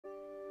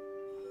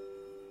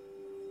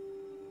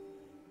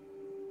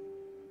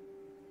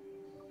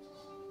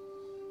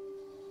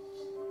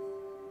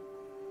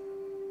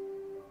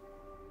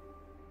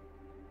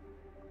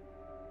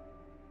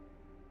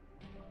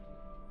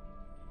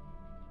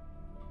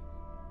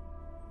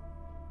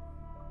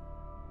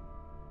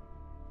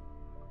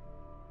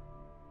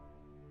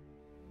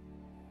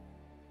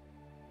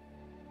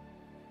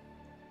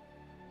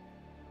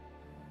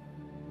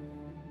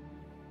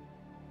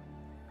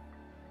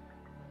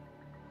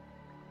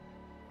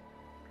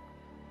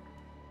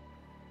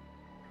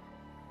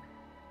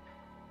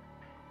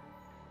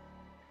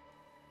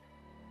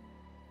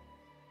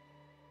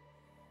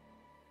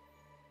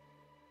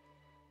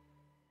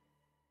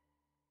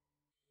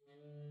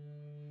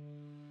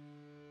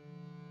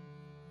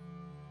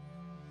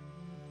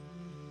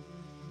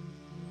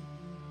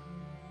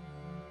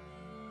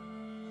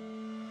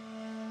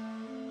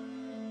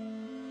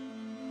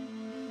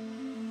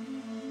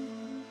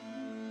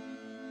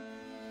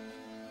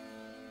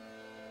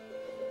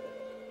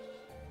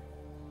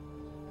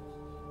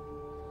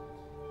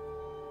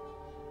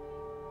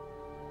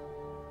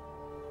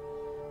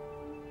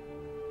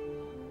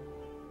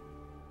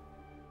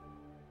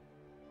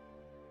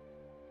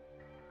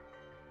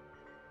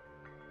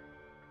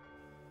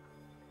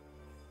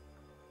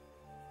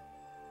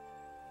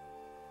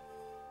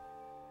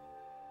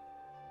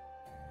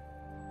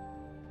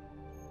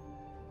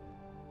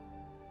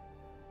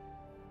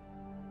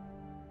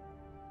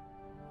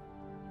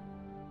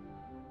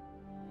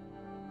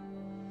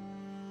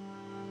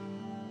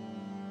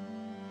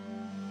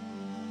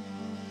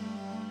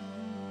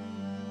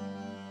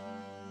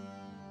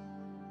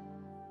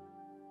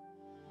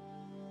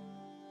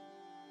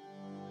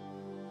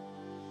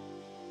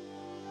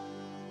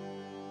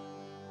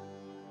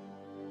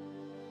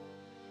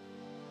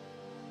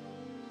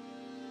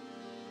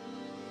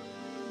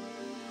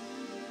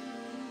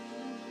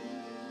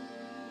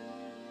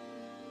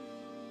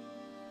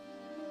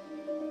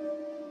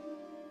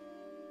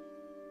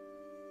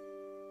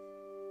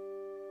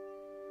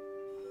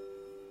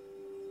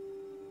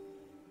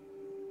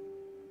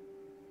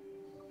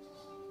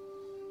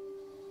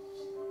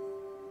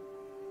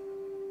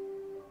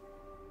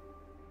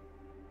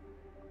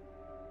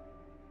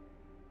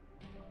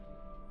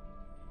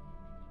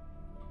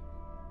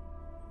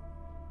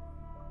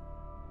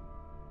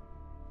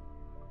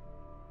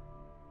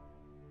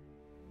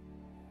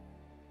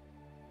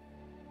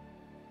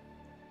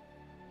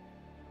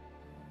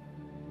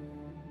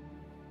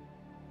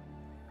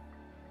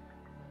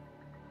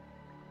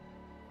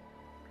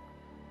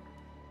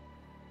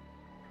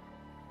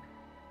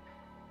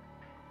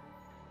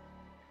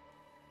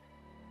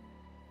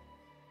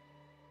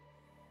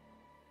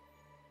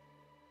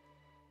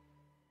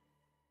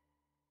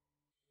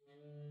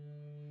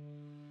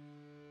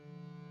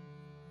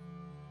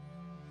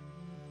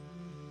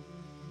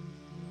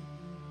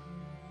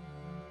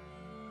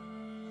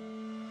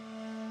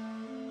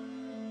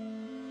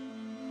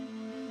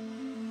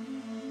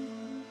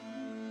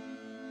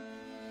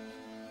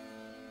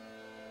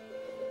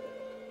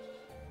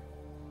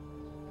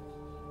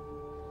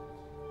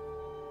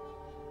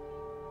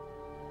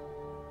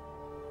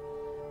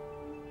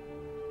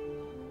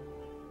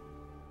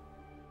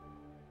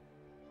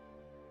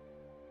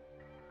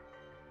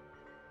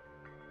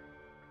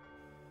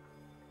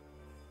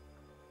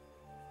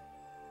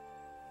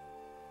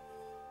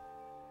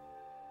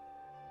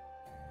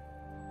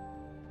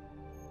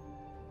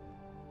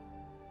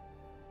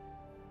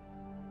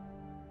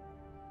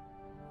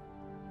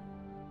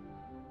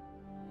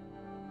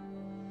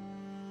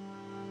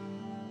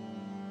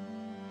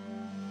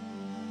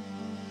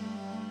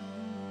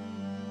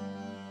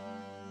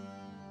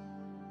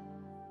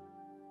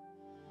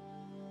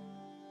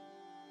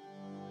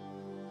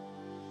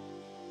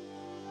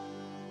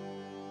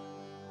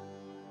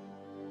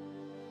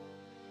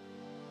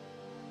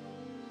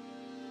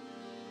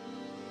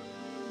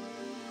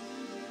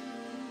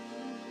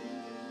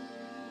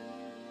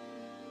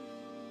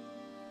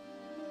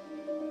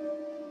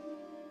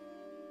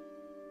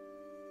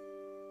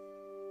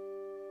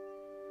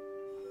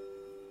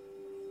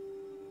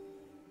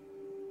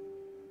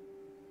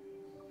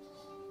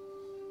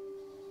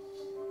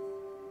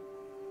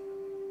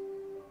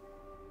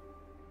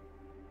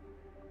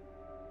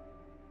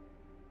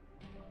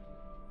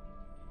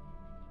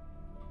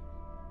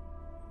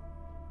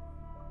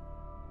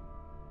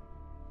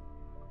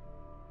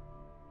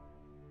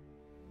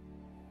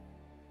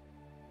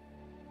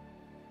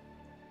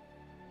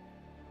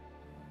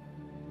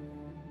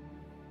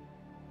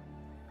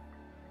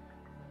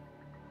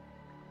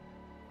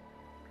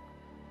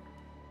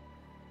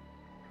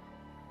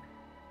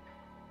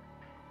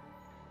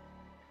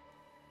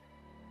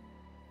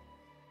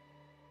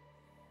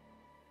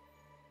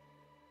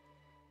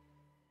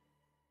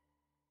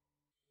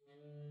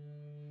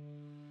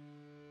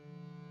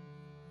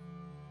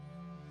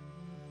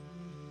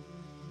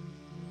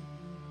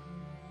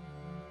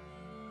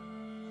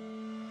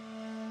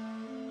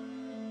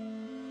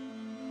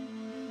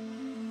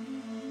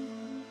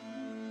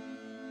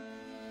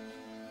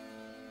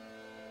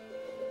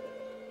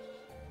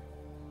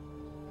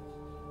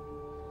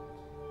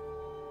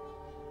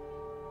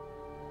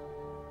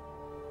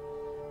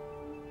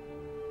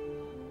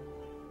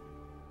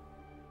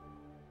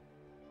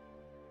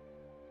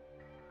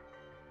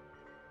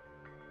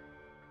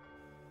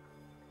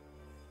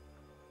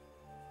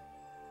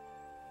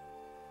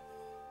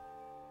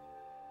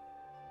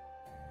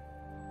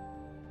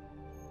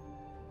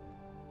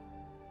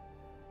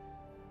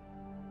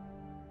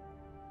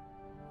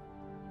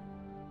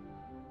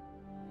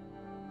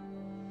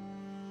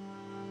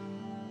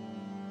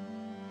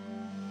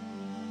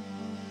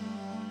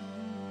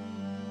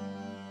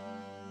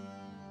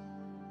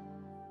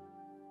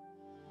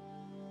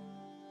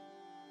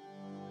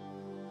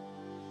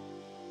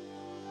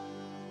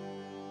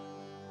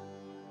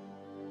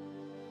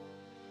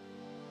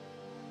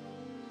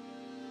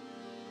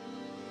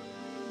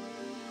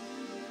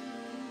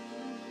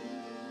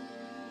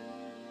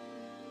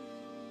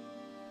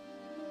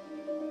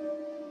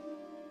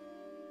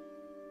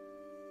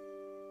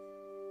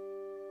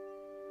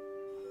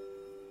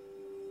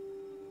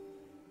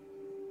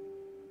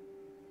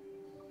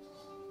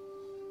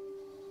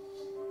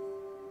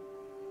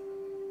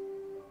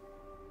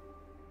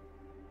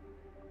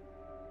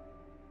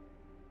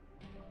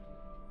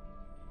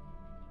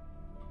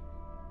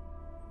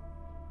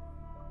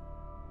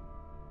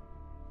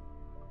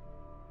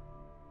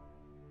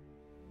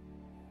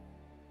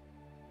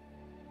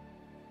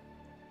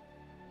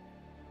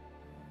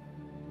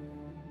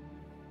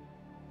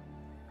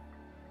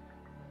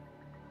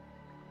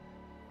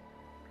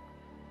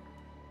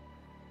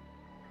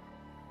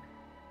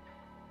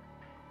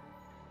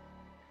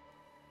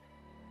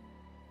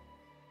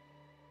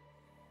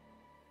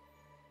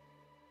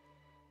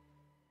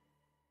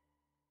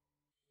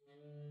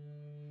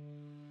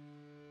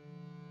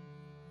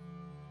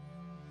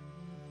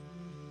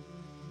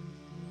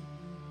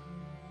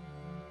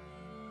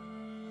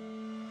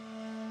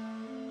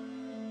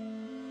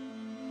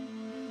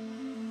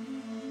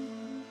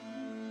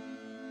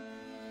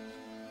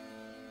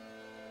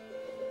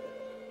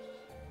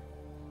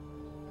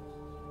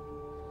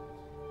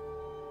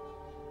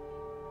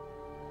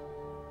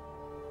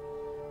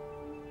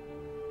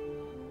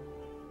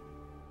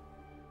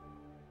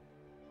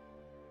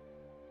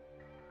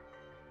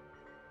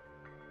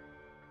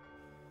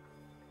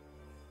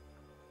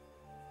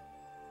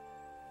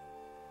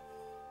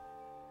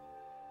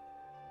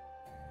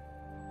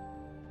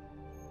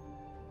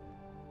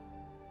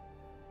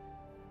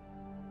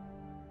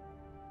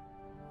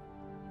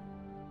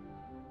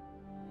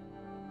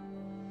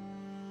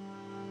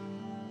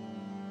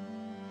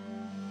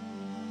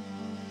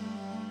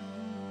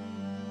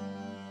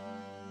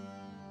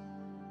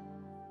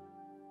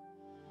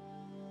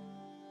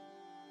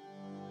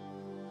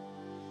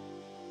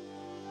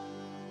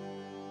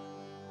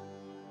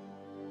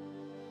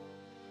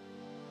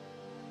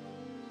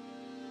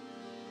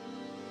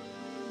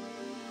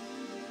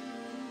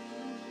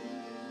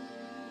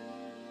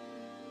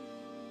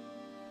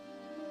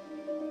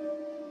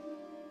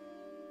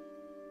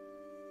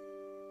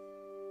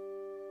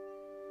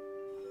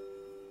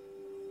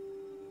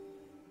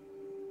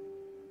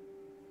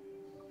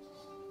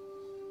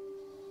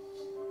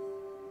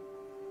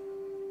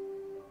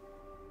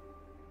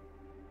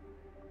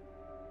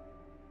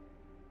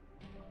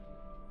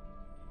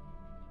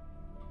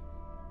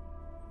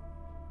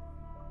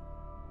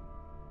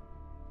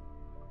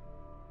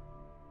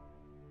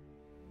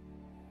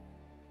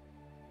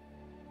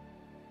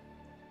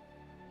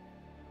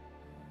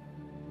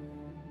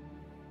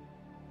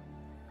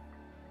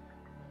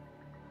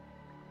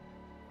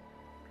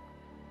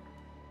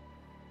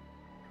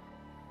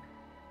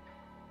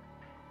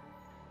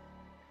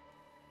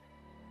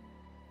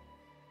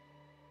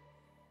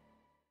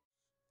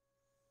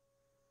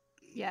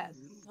Yes.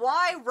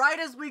 Why right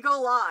as we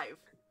go live?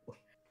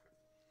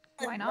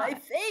 Why not? My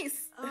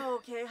face!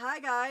 Okay, hi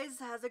guys,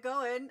 how's it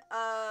going?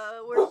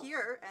 We're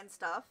here and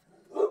stuff.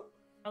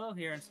 Hello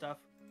here and stuff.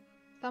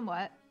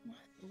 Somewhat.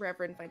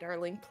 Reverend, my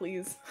darling,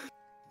 please.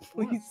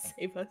 Please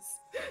save us.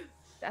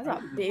 That's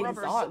a big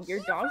Rubber dog. Your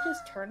dog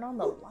just turned on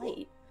the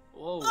light.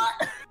 Whoa.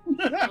 You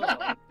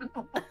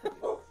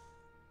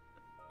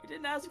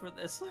didn't ask for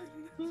this.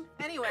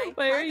 Anyway,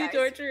 Why hi, are you guys.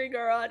 torturing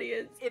our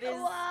audience? It is-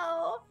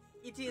 Wow.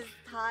 It is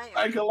time.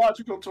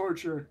 Psychological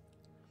torture.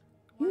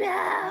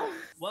 No.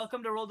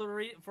 Welcome to Roll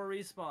for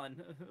Respawn.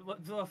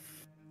 What the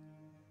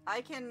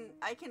I can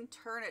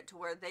turn it to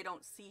where they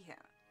don't see him.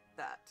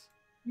 That.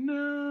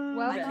 No.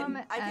 Welcome,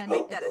 I can and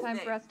make that it's a time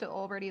thing. for us to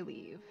already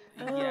leave.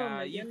 Oh, Yeah,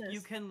 my you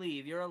goodness. can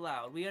leave. You're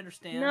allowed. We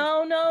understand.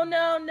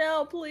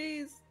 No,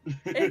 please.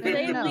 If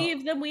they No.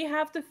 leave, then we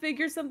have to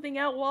figure something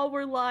out while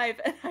we're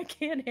live, and I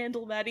can't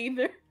handle that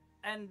either.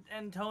 And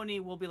Tony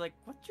will be like,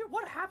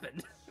 what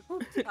happened?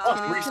 It's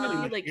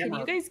gonna be like, can you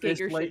camera guys get this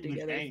your late shit in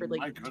the together for game,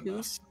 my like 2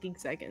 goodness. fucking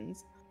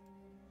seconds?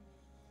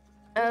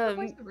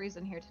 What's the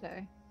reason here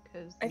today?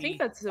 Because I think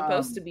that's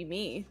supposed to be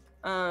me.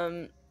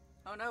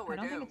 Oh no, I we're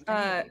don't think doomed. it's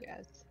any of you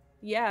guys.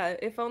 Yeah,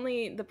 if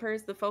only the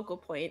focal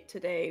point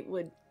today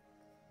would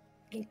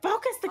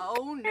focus the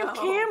Oh damn no.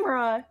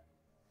 camera.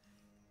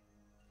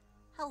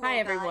 Hello, Hi guys,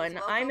 everyone,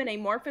 I'm an welcome.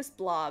 amorphous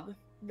blob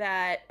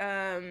that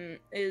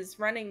is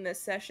running this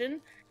session.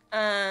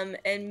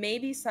 And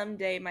maybe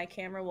someday my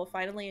camera will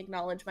finally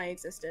acknowledge my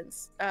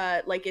existence,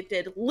 like it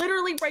did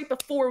literally right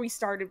before we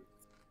started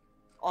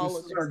all This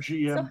of is this. our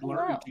GM, So,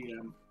 Blurry hello.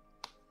 GM.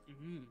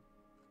 Mm-hmm.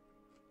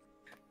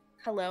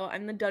 Hello,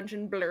 I'm the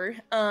Dungeon Blur.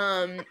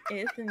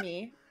 It's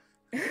me,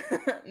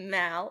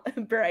 Mal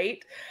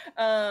Bright.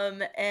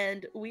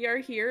 And we are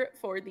here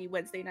for the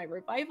Wednesday night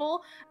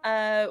revival,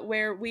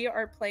 where we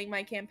are playing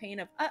my campaign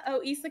of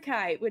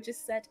Isekai, which is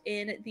set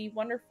in the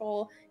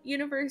wonderful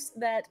universe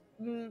that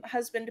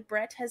husband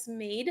Brett has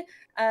made.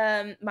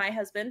 My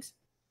husband.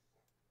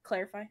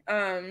 Clarify.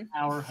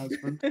 Our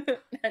husband.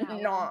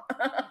 Not.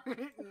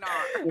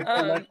 Not. The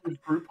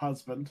collective group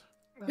husband.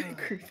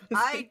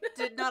 I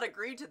did not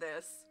agree to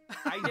this.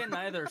 I didn't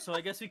either, so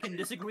I guess we can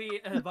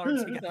disagree about it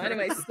So together.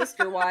 anyway,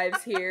 sister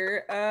wives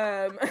here.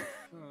 Our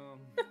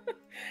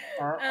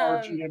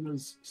GM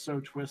is so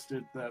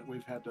twisted that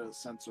we've had to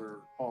censor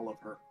all of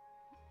her.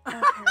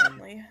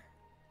 Apparently.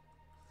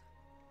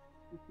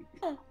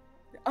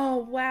 Oh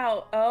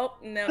wow! Oh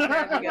no! There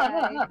we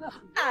go.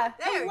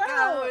 There it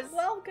hello! goes.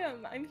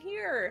 Welcome. I'm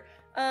here.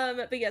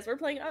 But yes, we're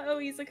playing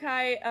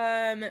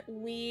Isekai.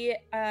 We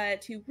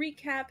to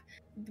recap,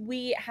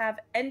 we have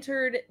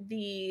entered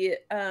the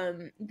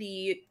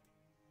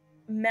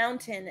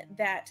mountain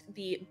that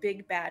the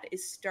big bad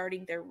is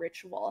starting their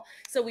ritual.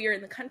 So we are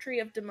in the country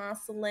of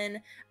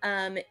Demacelin,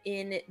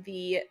 in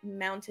the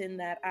mountain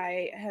that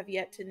I have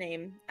yet to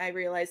name. I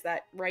realize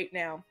that right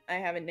now. I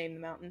haven't named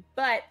the mountain,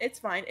 but it's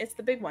fine. It's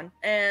the big one,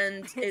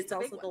 and it's the big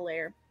also the one.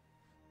 lair.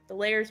 The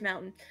Lair's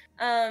mountain.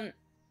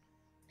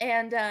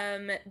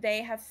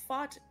 They have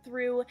fought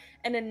through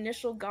an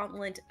initial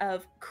gauntlet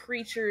of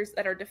creatures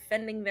that are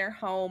defending their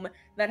home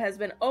that has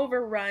been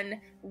overrun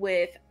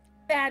with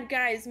bad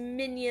guys,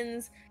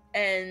 minions,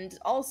 and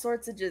all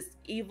sorts of just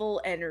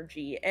evil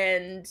energy.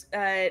 And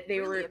they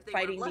Really, were if they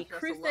fighting the would've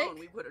left us alone, Kruthic.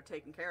 we would have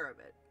taken care of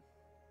it.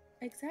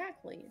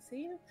 Exactly.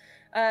 See,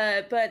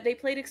 but they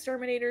played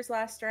Exterminators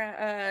last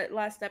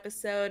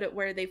episode,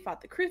 where they fought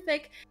the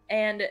Kruthic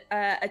and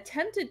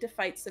attempted to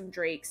fight some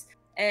Drakes,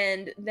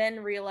 and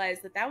then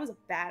realized that that was a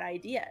bad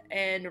idea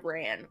and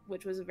ran,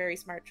 which was a very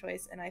smart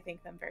choice, and I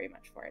thank them very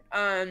much for it.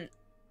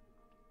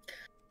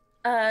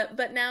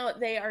 But now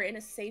they are in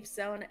a safe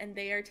zone, and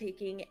they are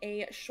taking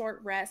a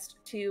short rest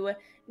to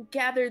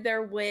gather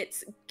their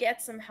wits, get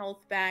some health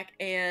back,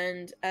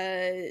 and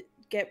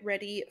get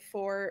ready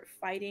for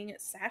fighting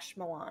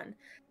Sashmalan,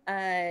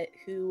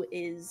 who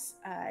is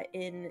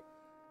in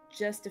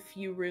just a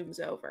few rooms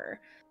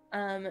over.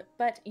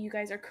 But you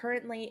guys are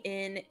currently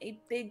in a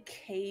big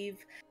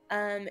cave.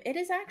 It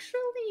is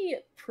actually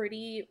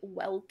pretty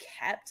well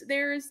kept.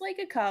 There's like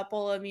a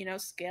couple of,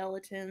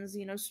 skeletons,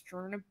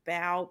 strewn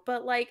about,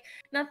 but like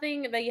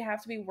nothing that you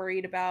have to be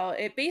worried about.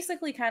 It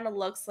basically kind of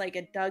looks like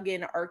a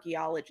dug-in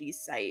archaeology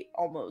site,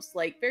 almost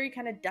like very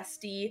kind of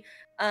dusty,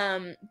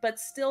 but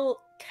still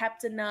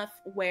kept enough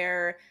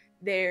where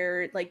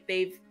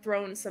they've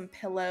thrown some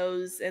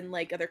pillows and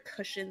like other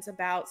cushions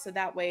about, so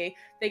that way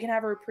they can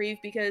have a reprieve,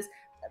 because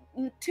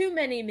too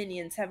many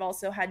minions have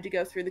also had to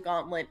go through the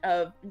gauntlet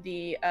of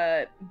the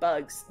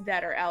bugs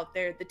that are out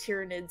there, the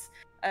Tyranids,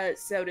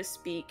 so to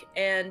speak.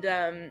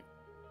 And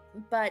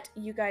but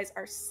you guys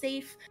are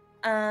safe,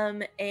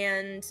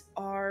 and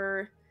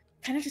are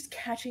kind of just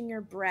catching your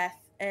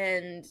breath,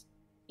 and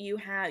you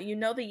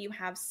know that you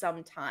have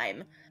some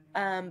time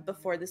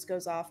before this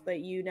goes off, but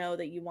you know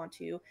that you want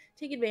to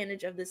take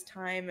advantage of this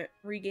time,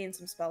 regain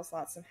some spell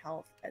slots, some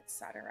health,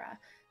 etc.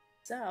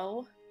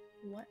 So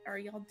what are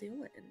y'all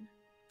doing?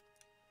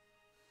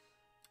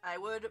 I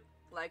would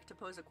like to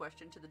pose a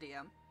question to the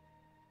DM.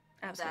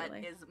 Absolutely.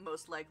 That is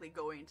most likely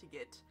going to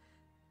get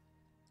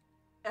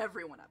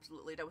Everyone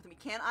absolutely done with me.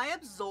 Can I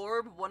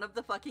absorb one of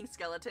the fucking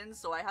skeletons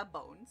so I have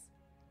bones?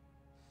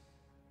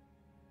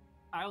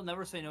 I'll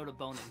never say no to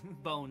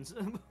bones.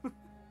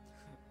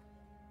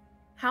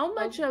 How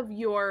much of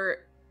your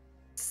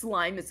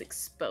slime is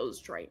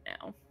exposed right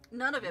now?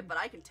 None of it, but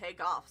I can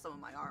take off some of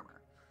my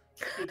armor.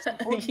 It's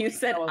important You to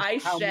said tell us I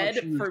how much shed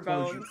you for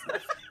expose bones.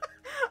 yourself.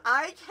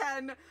 I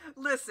can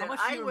listen. How much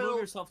do I you will. remove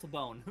yourself to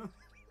bone?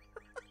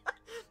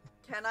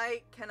 Can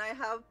I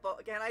have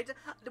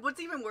what's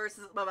even worse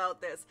about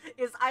this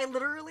is I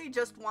literally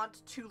just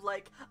want to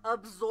like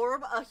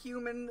absorb a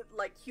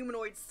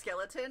humanoid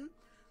skeleton,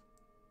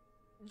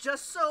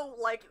 just so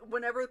like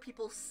whenever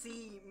people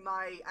see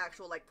my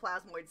actual like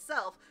plasmoid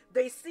self,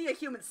 they see a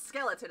human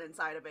skeleton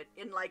inside of it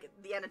in like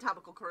the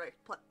anatomical correct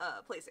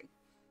placing.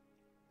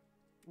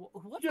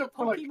 What's Yeah, the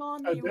for, like, Pokemon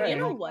a that you were day. You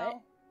know talking what?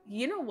 about?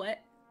 You know what?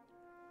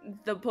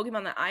 The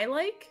Pokemon that I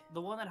like? The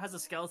one that has a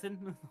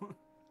skeleton?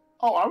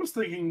 Oh, I was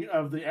thinking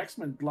of the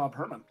X-Men Glob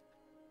Herman.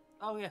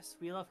 Oh yes,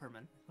 we love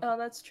Herman. Oh,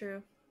 that's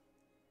true.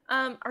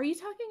 Are you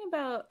talking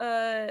about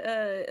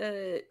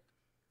oh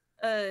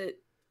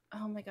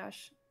my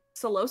gosh,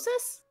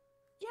 Solosis?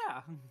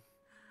 Yeah.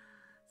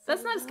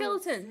 That's not a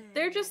skeleton.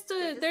 They're just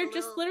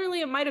little-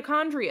 literally a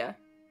mitochondria.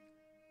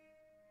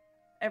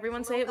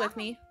 Everyone Just a say it little with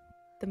me.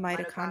 The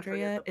Mitochondria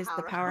mitochondria is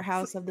the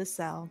powerhouse of the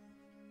cell.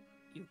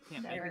 You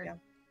can't There make we Never.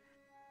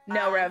 go.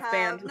 No I rev have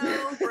band.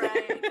 no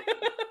brain.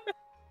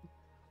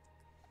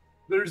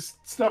 There's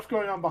stuff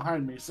going on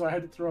behind me, so I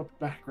had to throw up a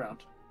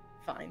background.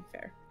 Fine,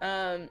 fair.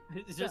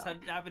 It just So-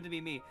 happened to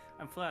be me.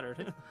 I'm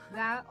flattered.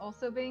 That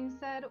also being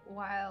said,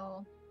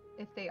 while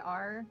if they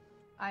are,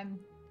 I'm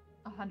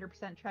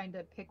 100% trying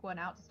to pick one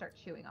out to start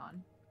chewing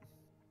on.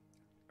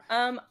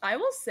 I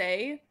will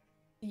say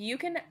you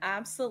can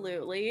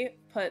absolutely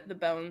put the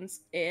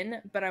bones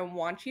in, but I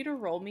want you to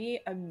roll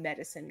me a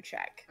medicine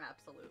check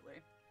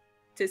Absolutely.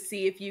 to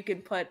see if you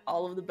can put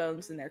all of the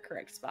bones in their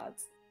correct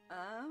spots.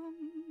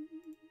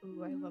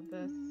 Ooh, I love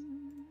this.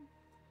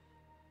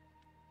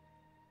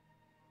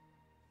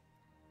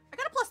 I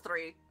got a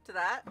 +3 to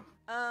that.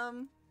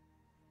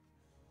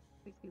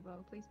 Please be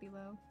low. Please be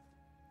low.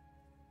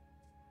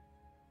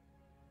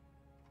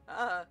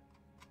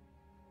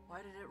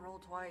 Why did it roll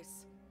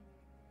twice?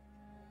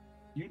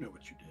 You know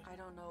what you did. I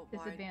don't know why.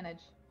 Disadvantage.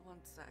 One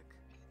sec.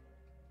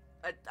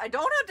 I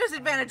don't have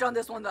disadvantage on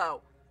this one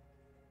though.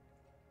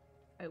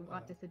 I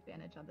want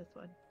disadvantage on this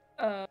one.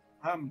 I'll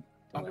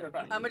be right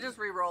back. I'm gonna just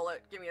re-roll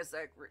it. Give me a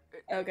sec.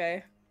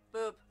 Okay,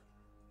 Boop.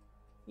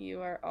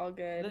 you are all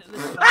good. This is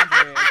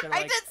boundary, they're I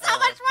like, did so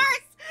much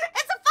worse.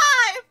 It's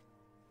a 5.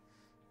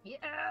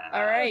 Yeah.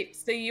 All right,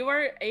 so you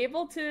are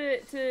able to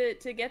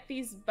get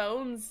these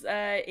bones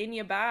in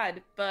your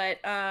bad, but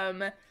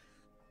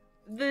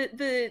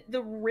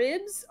the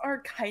ribs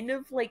are kind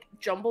of like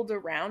jumbled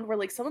around, where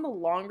like some of the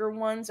longer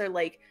ones are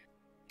like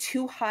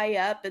too high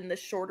up and the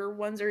shorter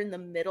ones are in the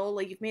middle.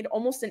 Like you've made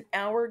almost an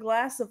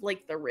hourglass of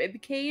like the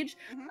rib cage.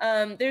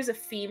 There's a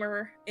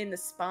femur in the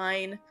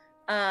spine.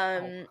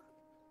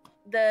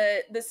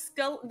 The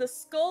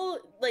skull,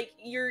 like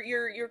your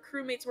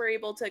crewmates were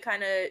able to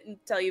kind of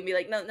tell you and be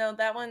like, no,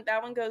 that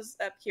one goes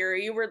up here.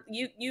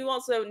 You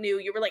also knew,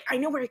 you were like, I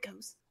know where it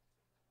goes.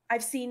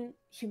 I've seen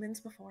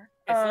humans before.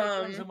 It's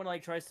like when someone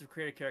like tries to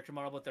create a character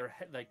model, but their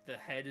head, like the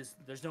head is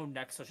there's no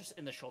neck, so it's just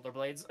in the shoulder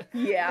blades.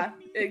 Yeah,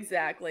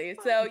 exactly.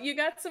 So you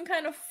got some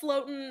kind of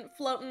floating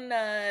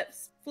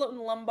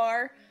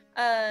lumbar,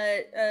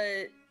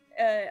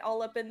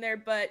 all up in there,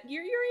 but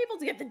you're able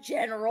to get the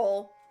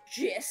general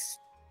gist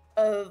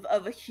of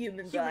a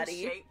human Human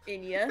body shape.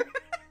 in you.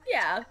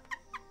 Yeah,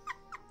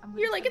 I'm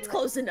you're gonna like, say it's that-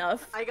 close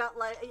enough. I got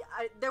like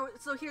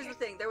so here's the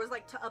thing. There was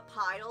like a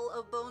pile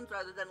of bones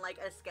rather than like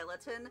a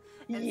skeleton,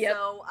 and Yep.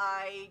 so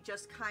I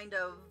just kind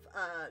of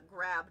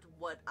grabbed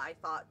what I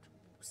thought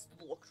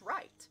looked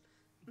right.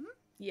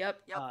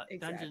 Yep. Yep.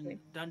 exactly.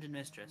 Dungeon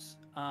mistress.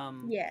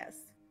 Yes.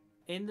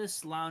 In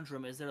this lounge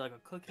room, is there like a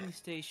cooking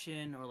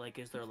station, or like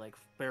is there like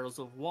barrels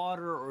of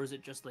water, or is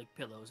it just like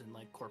pillows and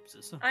like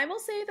corpses? I will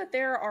say that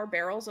there are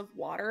barrels of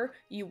water.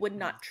 You would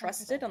not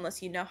trust it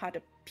unless you know how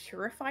to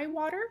purify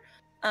water.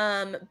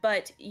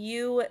 But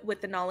you,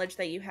 with the knowledge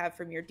that you have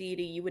from your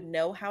deity, you would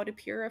know how to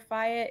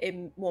purify it.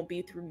 It won't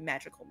be through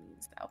magical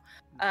means, though.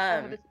 I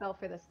have a spell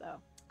for this though.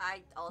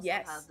 I also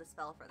Yes. have the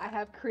spell for that. I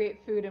have create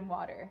food and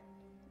water.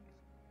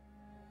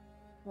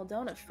 Well,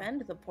 don't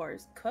offend the poor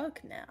cook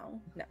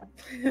now. No.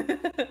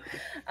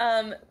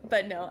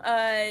 But no.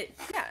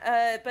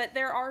 But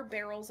there are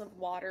barrels of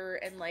water,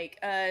 and like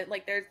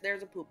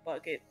there's a poop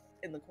bucket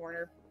in the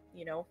corner.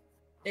 You know,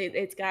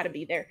 it's got to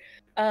be there.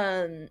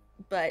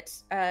 But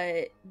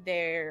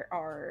there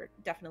are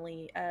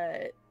definitely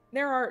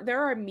there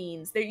are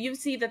means. There you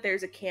see that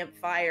there's a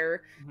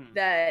campfire Mhm.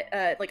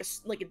 that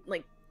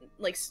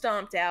like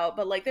stomped out,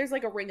 but like there's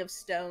like a ring of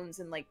stones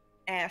and like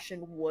ash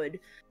and wood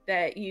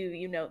that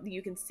you know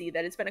you can see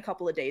that it's been a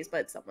couple of days,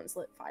 but someone's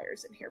lit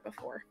fires in here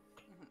before.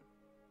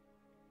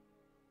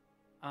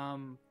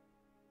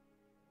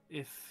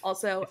 If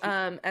Also, if you-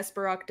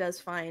 Esperok does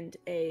find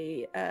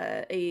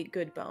a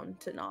good bone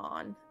to gnaw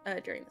on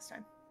during this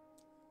time.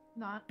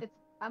 not. It's.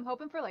 I'm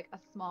hoping for like a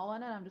small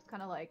one, and I'm just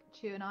kind of like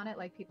chewing on it,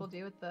 like people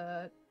do with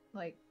the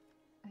like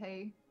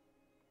hay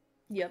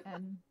Yep.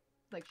 and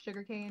like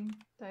sugarcane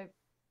type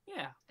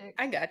Yeah. sticks.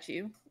 I got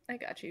you. I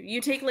got you. You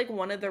take like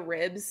one of the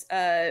ribs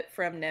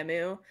from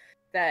Nemu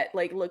that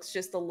like looks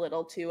just a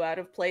little too out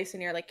of place,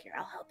 and you're like, here,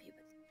 I'll help you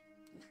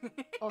with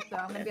Also,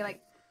 I'm gonna be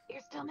like,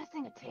 you're still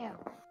missing a tail.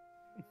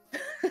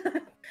 it.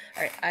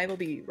 All right, I will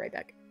be right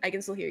back. I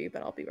can still hear you,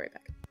 but I'll be right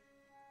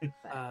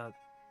back.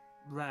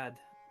 Lad,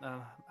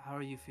 how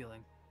are you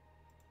feeling?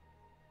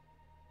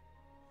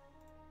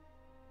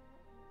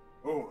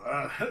 Oh,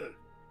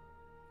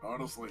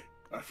 honestly,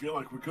 I feel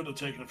like we could have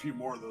taken a few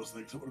more of those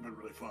things. It would have been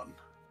really fun.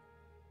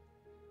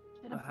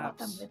 Should have brought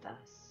them Perhaps. with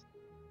us.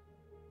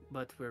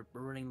 But we're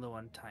running low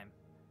on time.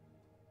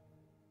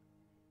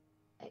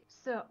 Hey,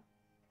 so,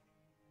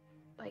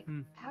 like,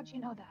 Hmm. how'd you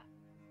know that?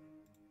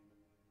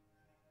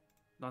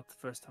 Not the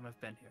first time I've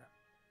been here.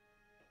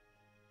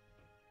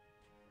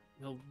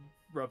 He'll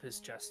rub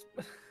his chest.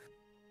 Is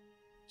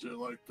it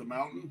like the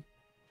mountain?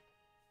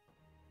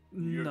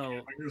 You No,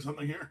 camping or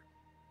something here?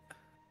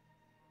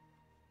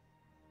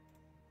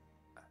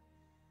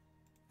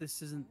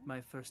 this isn't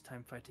my first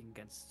time fighting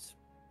against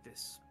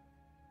this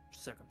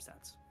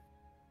circumstance.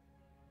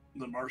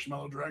 The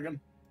marshmallow dragon?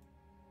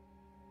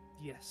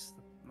 Yes,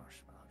 the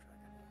marshmallow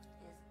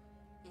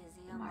dragon. Is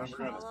he a I forgot his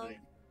marshmallow? name.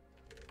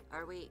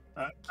 Are we?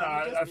 I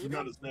just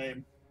forgot leaving? his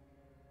name.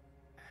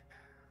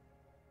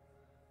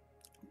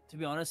 To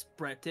be honest,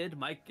 Brett did.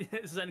 Mike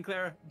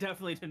Sinclair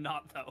definitely did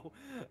not, though.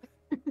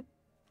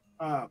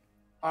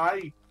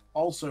 I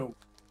also,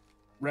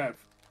 Rev,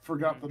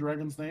 forgot the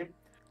dragon's name,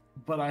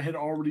 but I had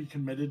already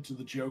committed to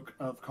the joke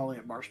of calling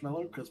it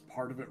marshmallow because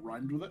part of it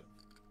rhymed with it.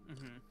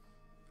 Mm-hmm.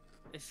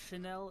 Is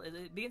Chanel?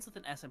 It begins with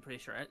an S, I'm pretty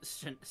sure.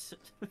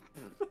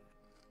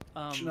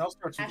 Chanel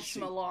starts with a C.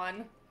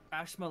 Ashmalon,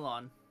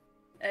 Ashmalon.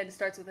 and it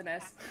starts with an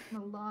S.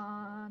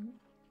 Milan.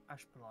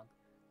 Ashmalon.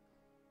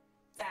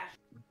 Sash.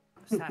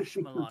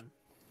 Sashmalon.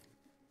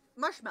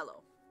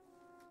 Marshmallow.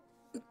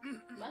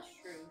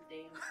 Mushroom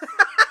thing.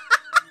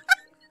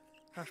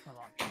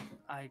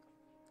 Ashmalon.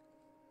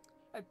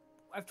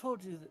 I've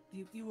told you that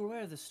you were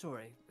aware of this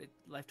story.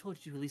 I've told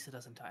you at least a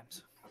dozen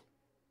times.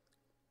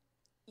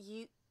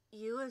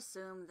 You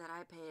assume that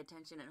I pay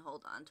attention and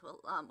hold on to a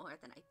lot more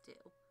than I do.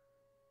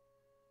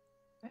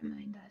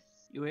 Remind us.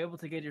 You were able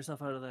to get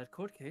yourself out of that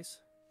court case.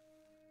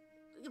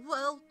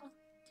 Well,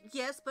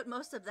 yes, but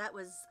most of that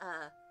was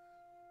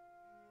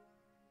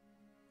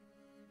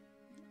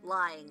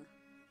lying.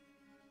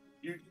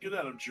 You can get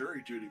out of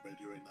jury duty by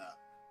doing that.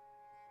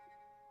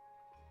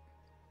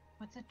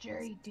 What's a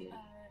jury duty?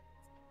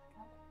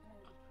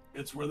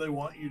 It's where they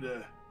want you to.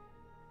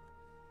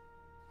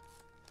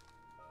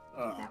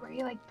 Is that where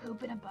you like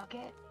poop in a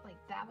bucket? Like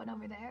that one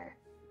over there?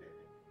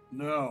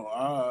 No,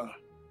 I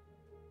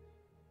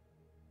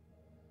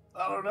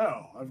don't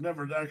know. I've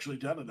never actually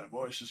done it. I've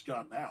always just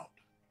gotten out.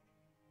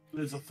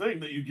 It's a thing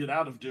that you get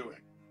out of doing.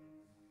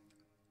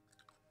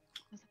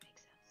 Doesn't make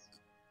sense.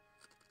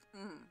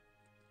 Mm.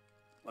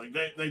 Like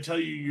they tell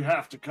you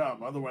have to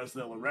come, otherwise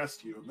they'll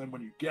arrest you. And then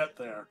when you get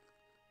there,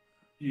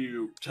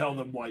 you tell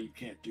them why you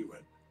can't do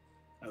it,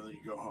 and then you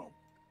go home.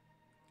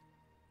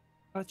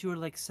 I thought you were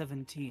like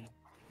 17.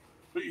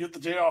 But you get the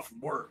day off from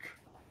work.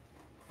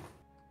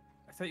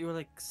 I thought you were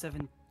like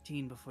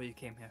 17 before you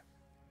came here.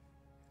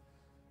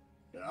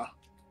 Yeah.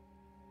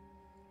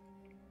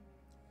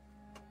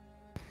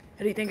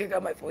 How do you think I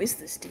got my voice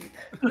this deep?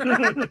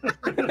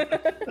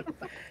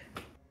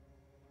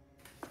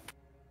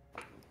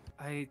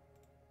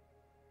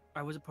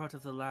 I was a part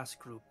of the last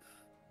group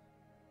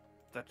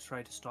that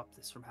tried to stop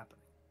this from happening,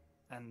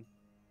 and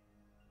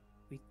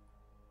we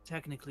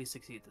technically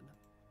succeeded,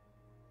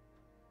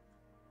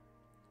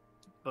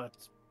 but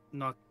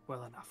not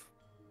well enough,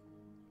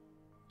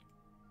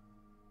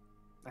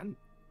 and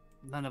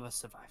none of us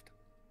survived.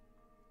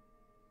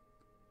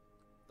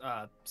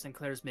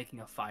 Sinclair's making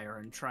a fire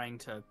and trying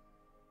to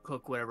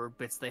cook whatever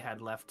bits they had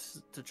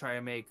left to try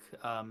and make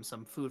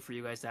some food for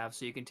you guys to have,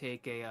 so you can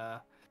take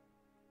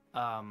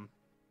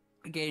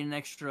gain an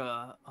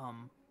extra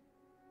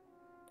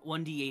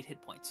 1d8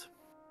 hit points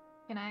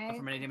Can I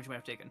from any damage you might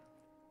have taken.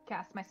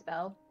 cast my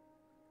spell?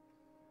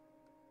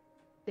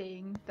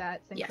 Seeing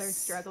that Sinclair's Yes.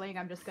 struggling,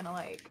 I'm just gonna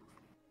like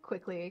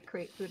quickly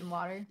create food and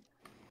water.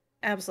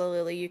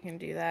 Absolutely, you can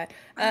do that.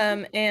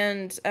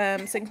 And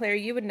Sinclair,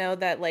 you would know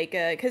that, like,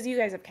 because you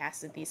guys have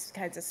casted these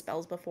kinds of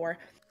spells before.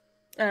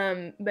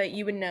 But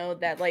you would know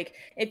that, like,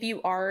 if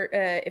you are,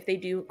 if they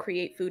do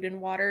create food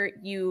and water,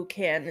 you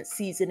can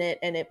season it,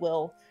 and it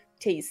will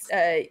taste.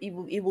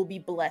 It will be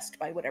blessed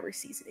by whatever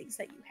seasonings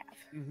that you have.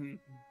 Mm-hmm.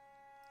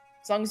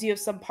 As long as you have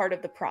some part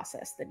of the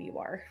process, then you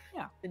are.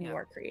 Yeah. You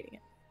are creating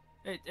it.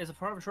 As a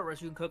part of a short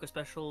rest, you can cook a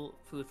special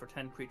food for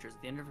 10 creatures.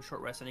 At the end of a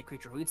short rest, any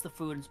creature who eats the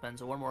food and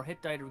spends one more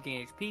hit die to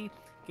regain HP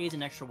gains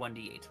an extra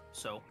 1d8.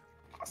 So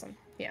Awesome.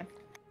 Yeah.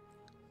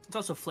 it's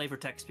also flavor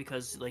text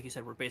because, like you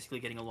said, we're basically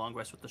getting a long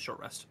rest with the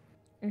short rest.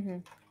 Mm-hmm.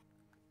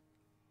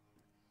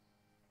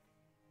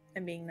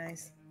 And being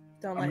nice.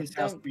 Don't How many let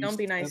test don't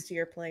be beasts nice have- to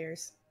your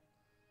players.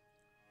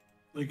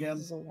 again?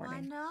 This is a Why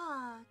warning.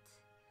 not?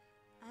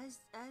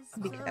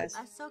 Because-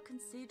 As so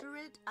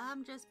considerate,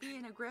 I'm just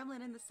being a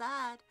gremlin in the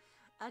side.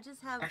 I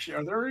just have. Actually,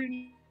 are there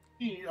any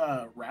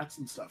rats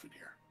and stuff in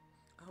here?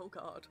 Oh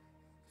God.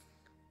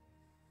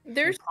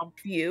 There's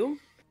few,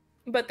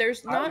 but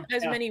there's I not would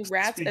as many cast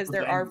rats speak as with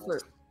there are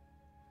animals. for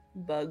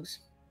bugs.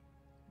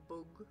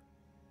 Bug.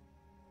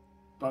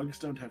 Bugs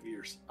don't have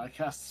ears. I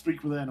cast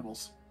speak with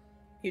animals.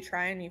 You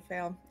try and you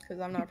fail because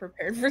I'm not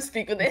prepared for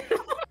speak with animals.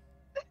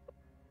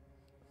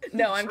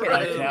 No, I'm Try I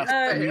kidding. to cast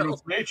fail. commune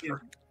with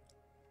nature.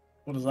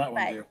 What does that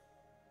one Right. do?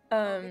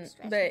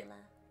 But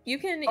you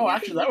can. Oh, you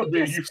actually, can- that you would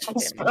be a can useful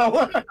speak with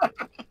animals. spell.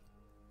 I'm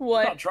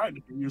What? not trying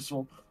to be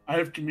useful. I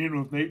have commune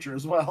with nature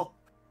as well.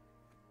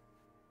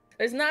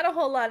 There's not a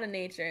whole lot of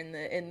nature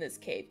in this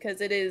cave because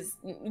it is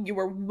you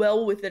are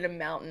well within a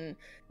mountain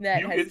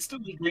that You has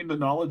instantly gain the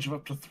knowledge of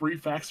up to 3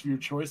 facts of your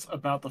choice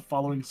about the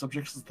following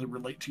subjects that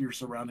relate to your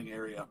surrounding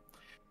area: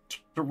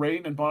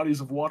 terrain and bodies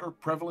of water,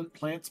 prevalent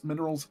plants,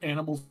 minerals,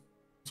 animals,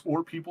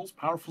 or peoples,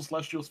 powerful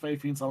celestials, fae,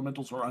 fiends,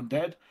 elementals, or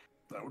undead.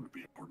 That would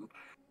be important.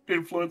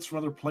 Influence from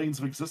other planes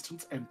of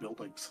existence and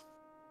buildings.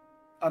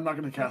 I'm not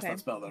going to cast Okay. that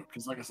spell though,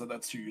 because like I said,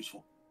 that's too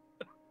useful.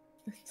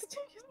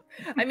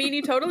 I mean,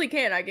 you totally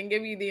can. I can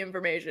give you the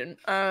information.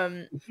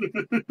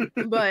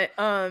 But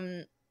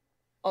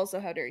also,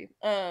 how dare you?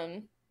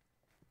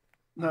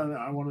 No,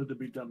 I wanted to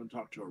be dumb and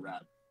talk to a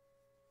rat.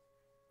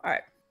 All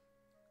right.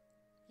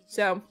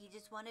 So- he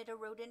just wanted a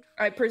rodent.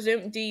 I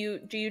presume. Do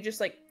you just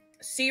like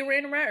see a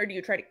random rat, or do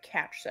you try to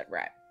catch that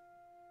rat?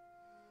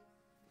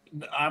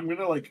 I'm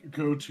gonna like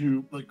go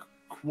to like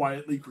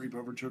quietly creep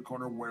over to a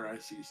corner where I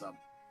see some.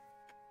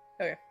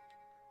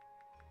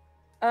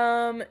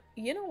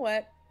 You know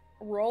what?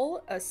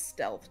 Roll a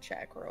stealth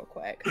check real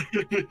quick.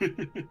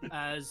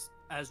 As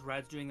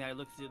Rad's doing that, I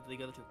look to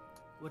the other two.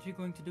 What are you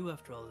going to do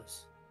after all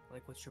this?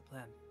 Like, what's your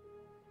plan?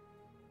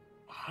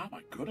 How am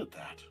I good at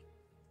that?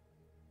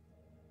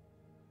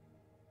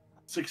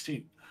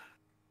 16.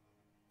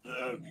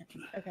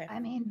 Okay. I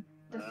mean,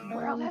 this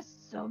world has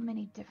so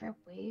many different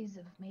ways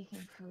of making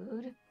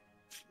food.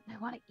 I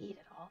want to eat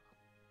it all.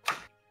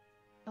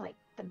 Like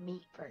the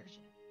meat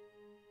version.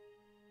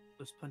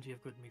 There's plenty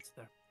of good meats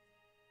there.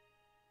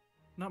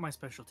 Not my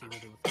specialty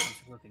really with comes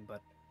to cooking,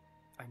 but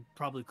I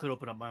probably could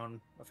open up my own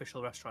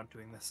official restaurant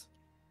doing this.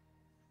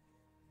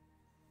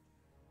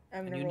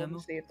 I'm And gonna you, roll Nemu?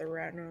 to see if the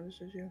rat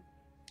notices you.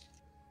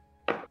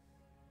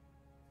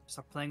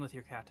 Stop playing with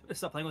your cat.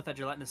 Stop playing with that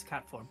gelatinous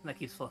cat form that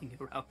keeps following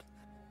you around.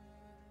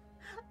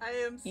 I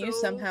am so You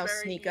somehow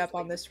very sneak up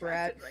on easily this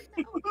rat.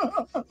 distracted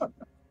right now.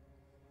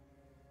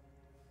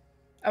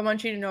 I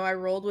want you to know I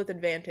rolled with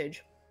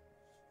advantage.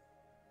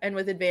 And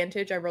with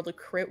advantage, I rolled a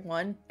crit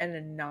 1 and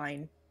a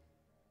 9.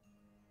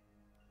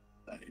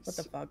 Nice. What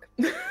the fuck?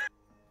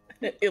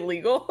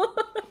 Illegal.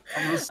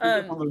 I'm gonna sneak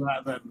up on the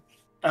rat then,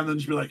 and then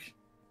just be like,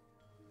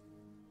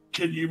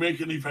 "Can you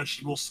make any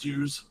vegetable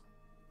stews?"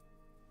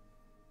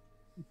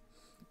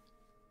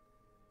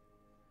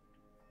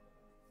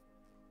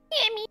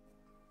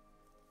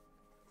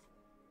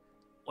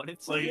 What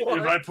it's Like, What?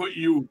 if I put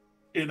you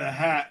in a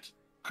hat,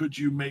 could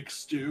you make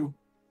stew?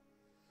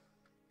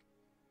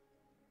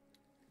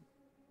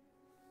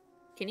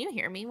 Can you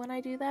hear me when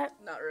I do that?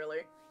 Not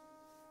really.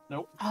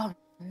 Nope. Oh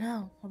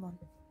no, hold on.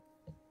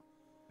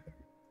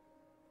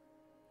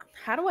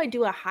 How do I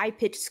do a high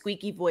pitched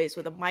squeaky voice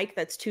with a mic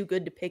that's too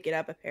good to pick it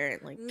up?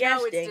 Apparently, No,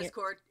 gosh it's dang it.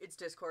 Discord. It's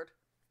Discord.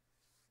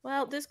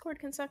 Well, Discord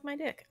can suck my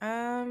dick.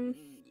 Yeah.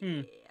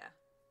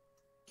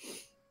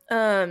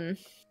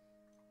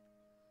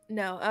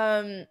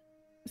 No.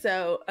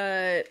 So,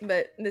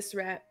 but this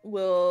rat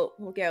will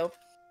go.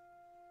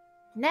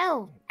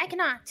 No, I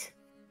cannot.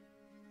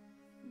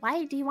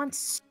 Why do you want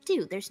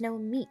stew? There's no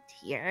meat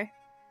here.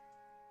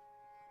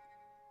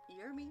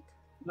 Ear meat?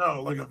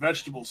 No, like a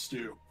vegetable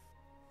stew.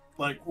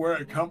 Like where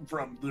I come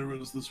from, there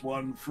was this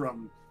one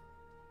from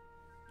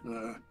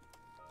the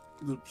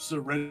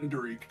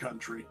surrendery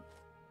country.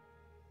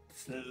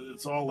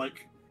 It's all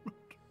like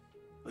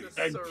The eggplant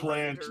and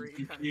surrendery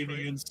zucchini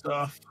country. and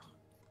stuff.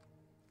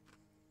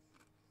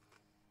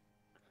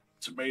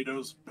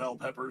 Tomatoes, bell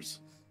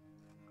peppers.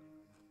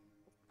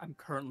 I'm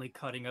currently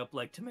cutting up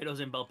like tomatoes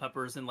and bell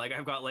peppers, and like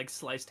I've got like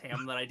sliced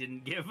ham that I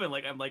didn't give, and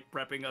like I'm like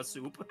prepping a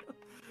soup.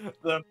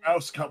 The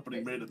Mouse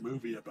Company made a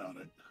movie about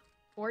it.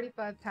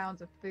 45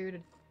 pounds of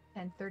food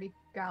and 30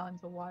 gallons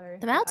of water.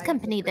 The that mouse I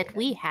company that created.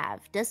 we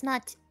have does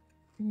not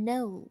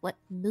know what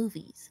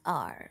movies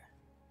are.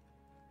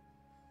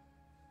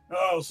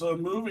 Oh, so a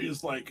movie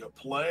is like a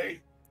play,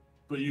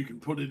 but you can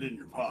put it in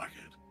your pocket.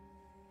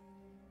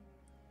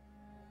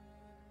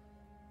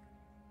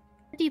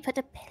 How do you put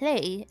a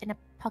play in a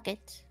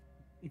pocket?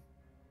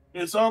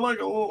 It's on like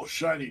a little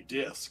shiny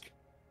disc.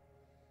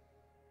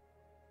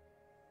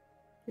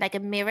 Like a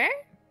mirror?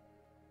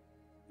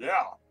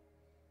 Yeah.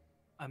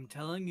 I'm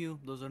telling you,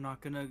 those are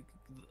not gonna.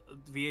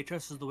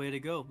 VHS is the way to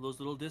go. Those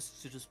little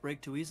discs just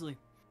break too easily.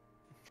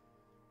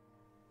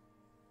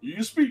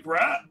 You speak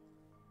rat?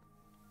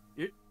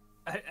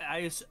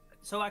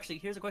 So actually,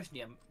 here's a question,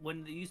 Yam.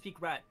 When you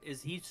speak rat,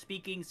 is he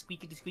speaking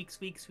squeaky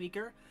squeak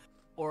squeaker,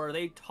 or are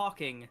they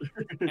talking,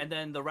 and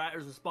then the rat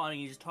is responding?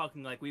 He's just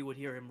talking like we would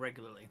hear him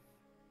regularly.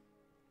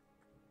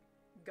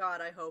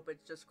 God, I hope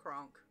it's just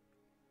Kronk.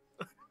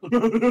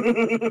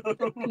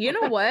 You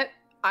know what?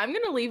 I'm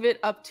gonna leave it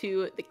up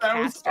to the That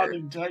was caster.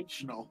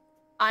 unintentional.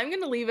 I'm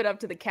gonna leave it up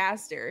to the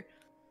caster.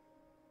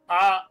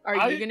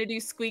 Are you gonna do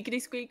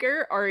squeakity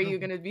squeaker, or are you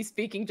gonna be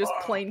speaking just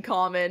plain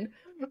common?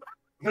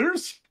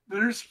 There's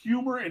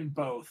humor in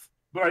both,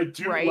 but I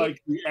do Right?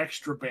 like the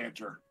extra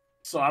banter.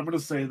 So I'm gonna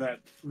say that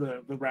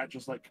the rat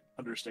just like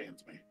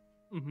understands me.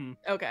 Mm-hmm.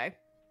 Okay.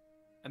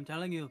 I'm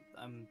telling you,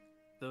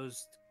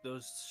 those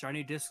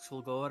shiny discs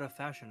will go out of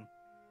fashion.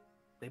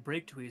 They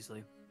break too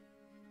easily.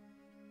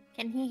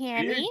 Can he hear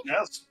me?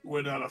 Yes,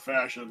 went out of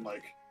fashion.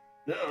 Like,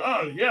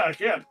 yeah, I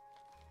can.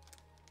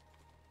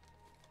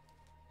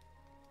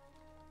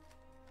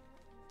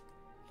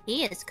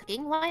 He is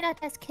cooking. Why not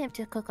ask him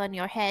to cook on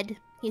your head?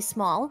 He's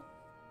small.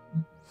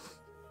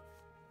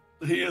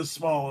 He is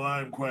small and I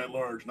am quite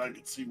large, and I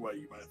can see why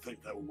you might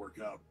think that would work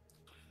out.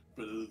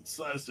 But the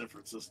size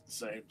difference is the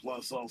same.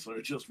 Plus, also,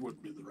 it just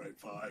wouldn't be the right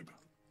vibe.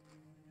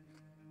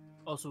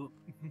 Also,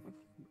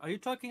 are you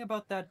talking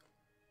about that?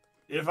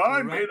 If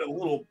I Right. made a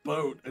little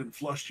boat and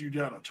flushed you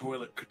down a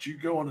toilet, could you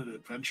go on an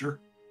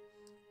adventure?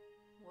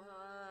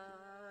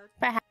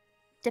 What?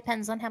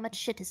 Depends on how much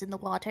shit is in the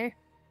water.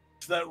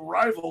 That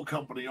rival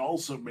company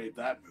also made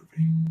that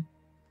movie.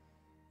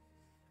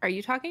 Are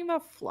you talking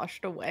about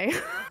Flushed Away?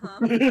 Uh-huh.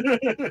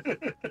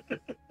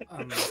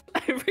 I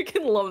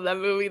freaking love that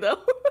movie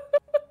though.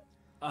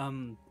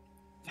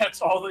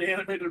 That's all the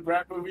animated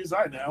rat movies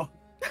I know.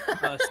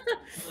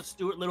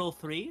 Stuart Little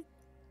 3?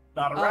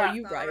 Not a Oh, rat.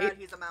 you Not a right. rat,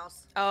 he's a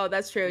mouse. Oh,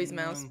 that's true. He's a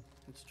mouse.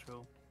 It's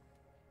true.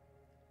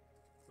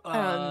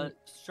 Um,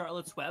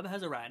 Charlotte's Web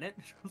has a rat in it.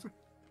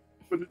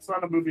 But it's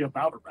not a movie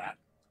about a rat.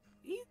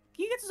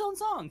 he gets his own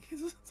song.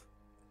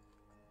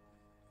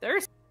 There are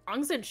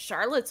songs in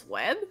Charlotte's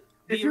Web?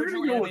 The If you're gonna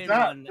original go with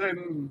animated that, one-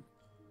 then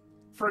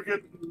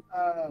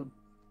friggin'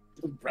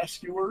 The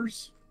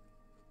Rescuers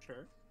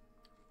Sure.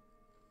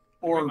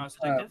 or Great Mouse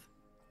Detective?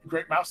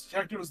 Great Mouse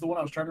Detective is the one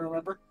I was trying to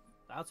remember.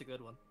 That's a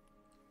good one.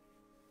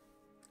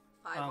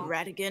 Five.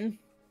 Ratigan.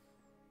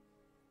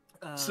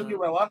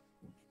 Cinderella.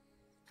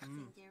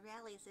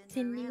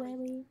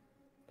 Cinderella.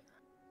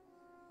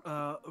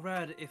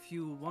 Rad, if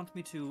you want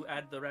me to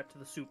add the rat to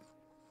the soup,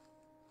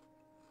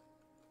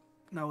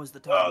 now is the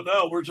time. Oh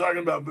no, we're talking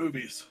about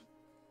movies.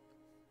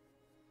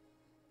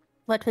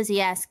 What was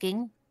he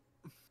asking?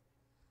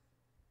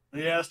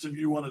 He asked if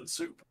you wanted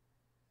soup.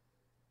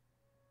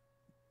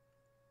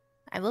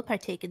 I will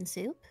partake in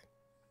soup.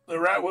 The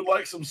rat would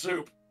like some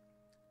soup.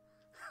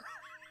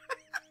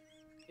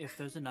 If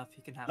there's enough,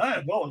 you can have I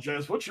it.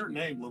 apologize. What's your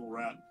name, little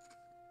rat?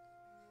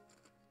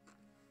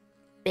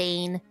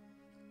 Bane.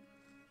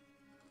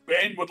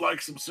 Bane would like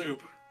some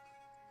soup.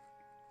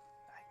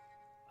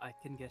 I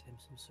can get him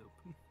some soup.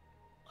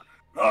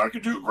 Oh, I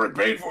can do a great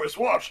Bane voice.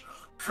 Watch.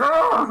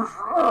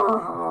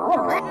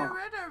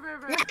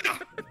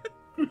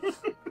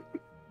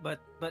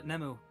 But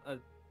Nemu,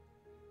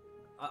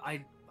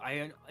 I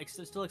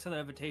still extend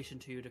an invitation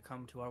to you to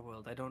come to our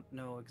world. I don't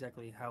know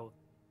exactly how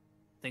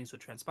things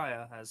would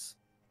transpire, as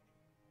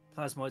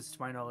plasmoids, to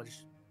my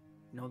knowledge,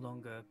 no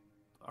longer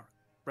are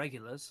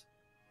regulars.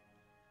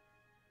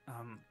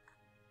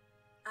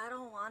 I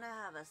don't want to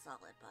have a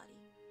solid body.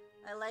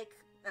 I like,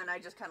 and I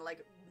just kind of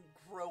like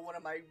grow one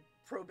of my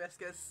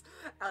proboscis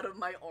out of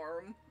my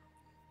arm.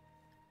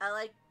 I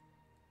like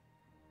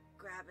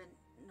grabbing.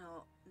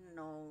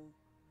 No.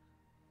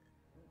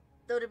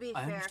 Though to be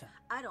I fair, understand.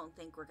 I don't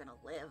think we're gonna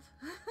live.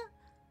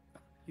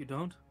 You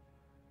don't?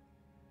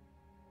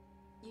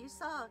 You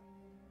saw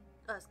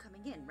us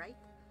coming in, right?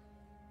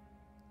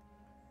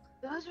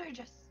 Those were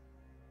just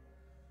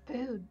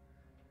food.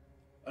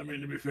 I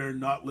mean, to be fair,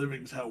 not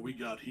living's how we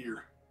got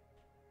here.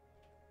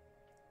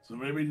 So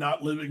maybe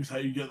not living's how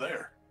you get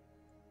there.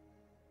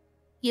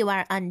 You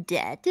are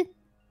undead?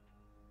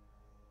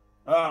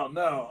 Oh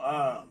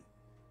no.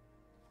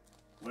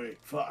 Wait,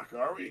 fuck.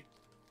 Are we?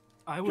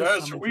 I was Guys,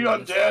 are summoned we here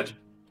this undead? time.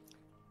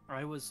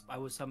 I was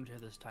summoned here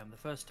this time. The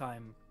first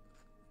time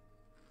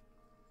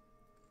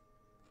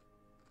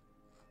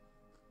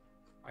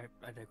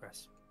I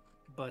digress.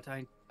 But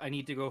I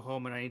need to go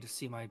home and I need to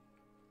see my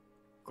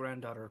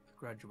granddaughter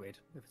graduate,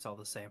 if it's all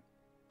the same.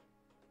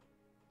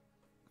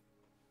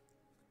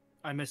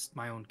 I missed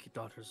my own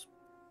daughters.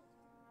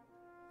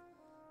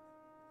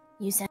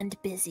 You sound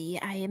busy.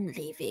 I am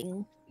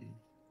leaving.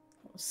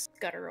 I'll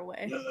scutter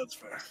away. Yeah, that's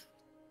fair.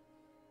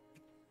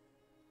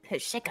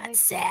 Shit got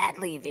sad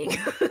leaving.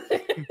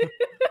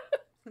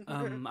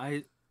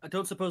 I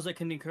don't suppose I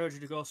can encourage you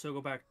to also go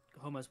back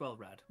home as well,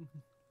 Rad.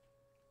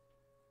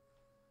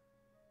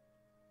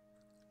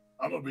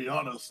 I'm gonna be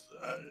honest.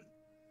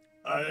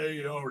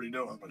 I already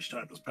know how much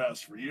time has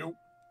passed for you.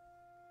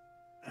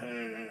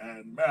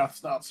 And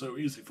math's not so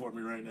easy for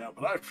me right now,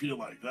 but I feel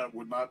like that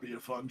would not be a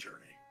fun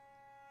journey.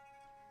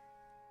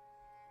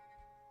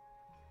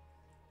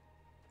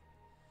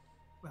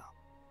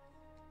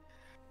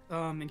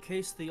 In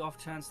case the off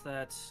chance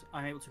that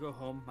I'm able to go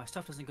home, my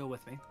stuff doesn't go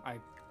with me.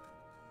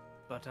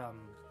 But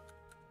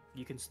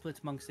you can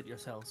split amongst it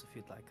yourselves if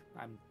you'd like.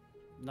 I'm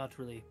not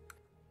really.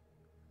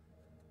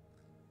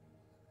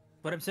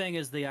 What I'm saying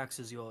is the axe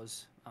is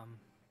yours,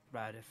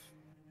 Rad.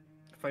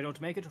 If I don't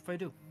make it, or if I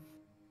do.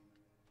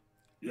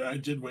 Yeah, I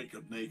did wake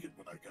up naked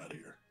when I got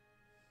here.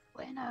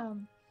 When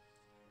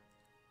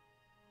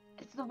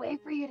is the way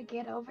for you to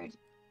get over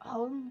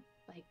home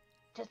like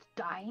just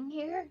dying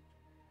here?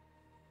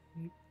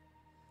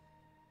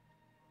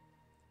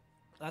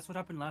 That's what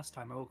happened last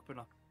time. I woke up in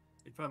an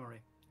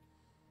infirmary.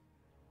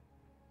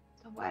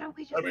 So why don't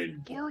we just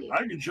kill you?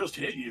 I can just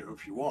hit you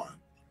if you want.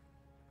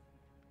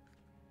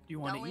 Do you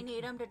want Don't to we eat?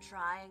 need him to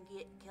try and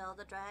kill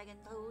the dragon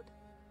toad?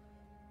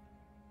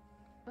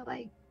 But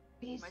like,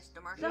 he's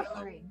Mr. Marshall?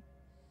 suffering.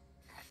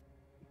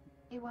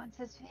 He wants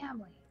his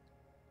family.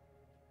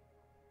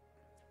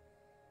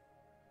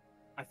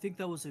 I think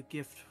that was a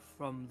gift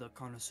from the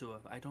connoisseur.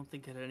 I don't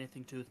think it had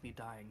anything to do with me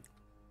dying.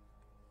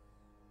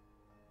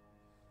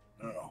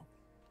 No.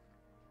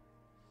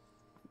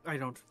 I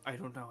don't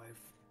know.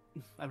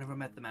 I've never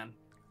met the man.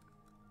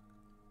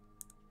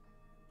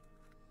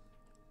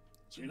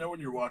 So you know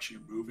when you're watching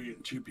a movie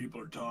and two people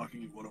are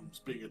talking and one of them's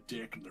being a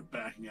dick and they're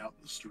backing out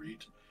in the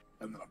street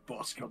and then a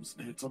bus comes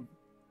and hits them?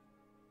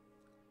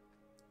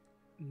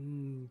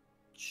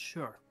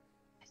 Sure.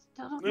 I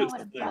still don't know It's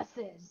what a the bus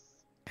is.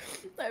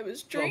 I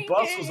was So a drinking.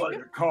 bus is like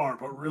a car,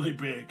 but really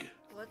big.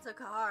 What's a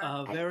car?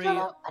 A I very still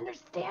don't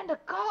understand a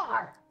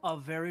car. a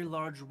very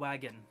large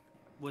wagon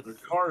with. The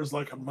car is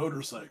like a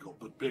motorcycle,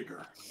 but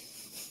bigger.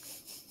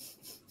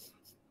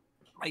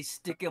 I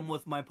stick him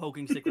with my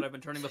poking stick that I've been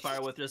turning the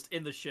fire with just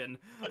in the shin.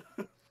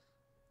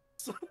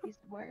 These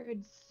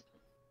words,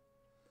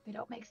 they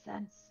don't make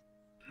sense.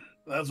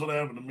 That's what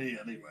happened to me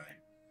anyway.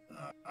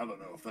 I don't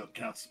know if that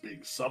counts as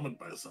being summoned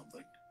by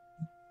something.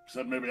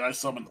 Except maybe I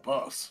summoned the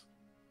bus.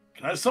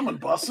 Can I summon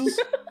buses?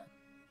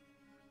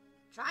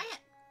 Try it.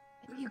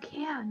 If you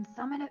can,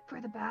 summon it for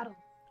the battle.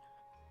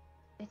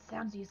 It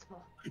sounds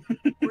useful.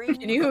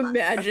 Can you I'm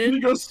imagine?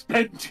 gonna go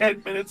spend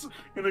 10 minutes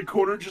in a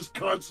corner just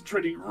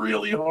concentrating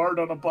really hard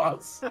on a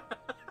bus.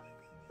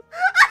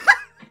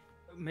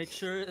 Make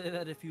sure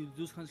that if you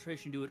lose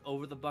concentration, do it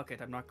over the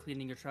bucket. I'm not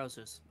cleaning your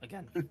trousers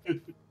again.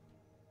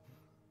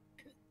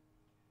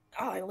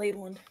 Oh, I laid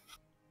one.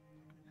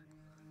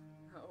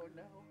 Oh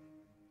no.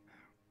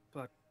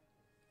 But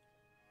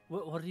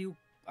what do you?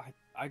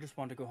 I just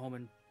want to go home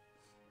and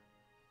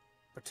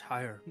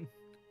retire.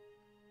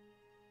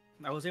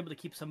 I was able to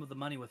keep some of the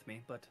money with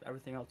me, but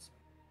everything else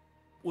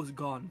was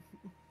gone.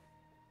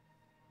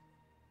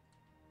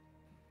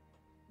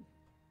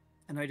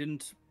 And I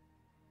didn't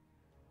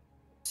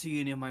see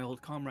any of my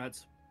old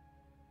comrades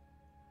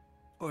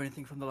or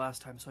anything from the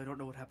last time, so I don't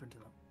know what happened to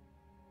them.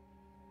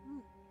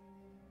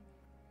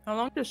 How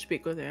long does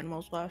speak with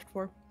animals last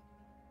for?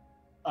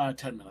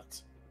 10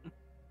 minutes.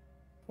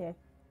 Cool.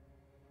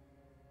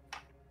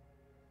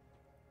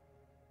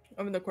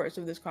 Over the course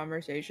of this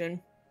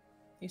conversation,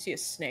 you see a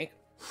snake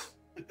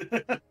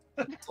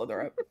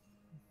slither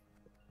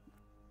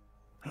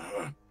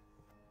up.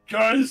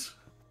 Guys,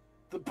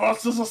 the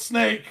bus is a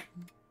snake.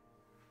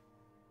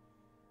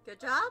 Good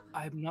job.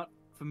 I'm not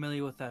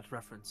familiar with that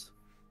reference.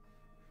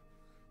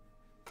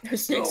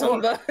 There's snakes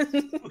on the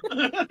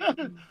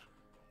bus.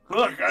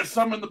 Look, I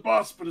summoned the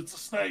bus, but it's a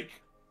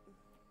snake.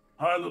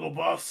 Hi, little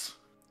bus.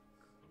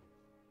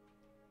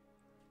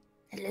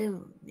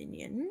 Hello,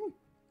 minion.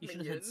 You should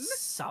have said Minion?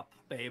 sup,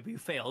 babe. You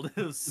failed.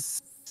 It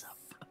was sup.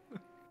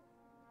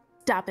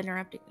 Stop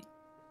interrupting me.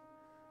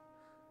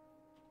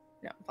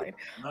 No, I'm playing.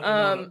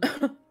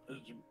 Nothing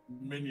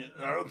Minion.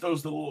 Aren't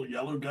those the little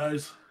yellow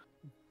guys?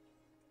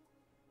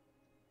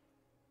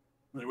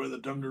 They wear the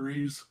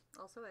dungarees.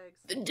 Also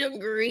eggs. The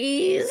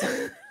dungarees.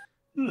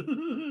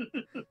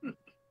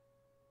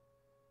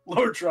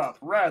 Lord Drop,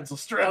 Rad's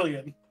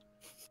Australian.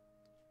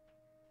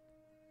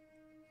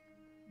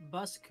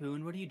 Bus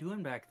Coon, what are you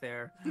doing back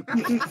there? Truck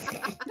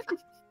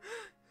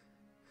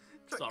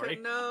Sorry.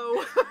 could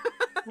know.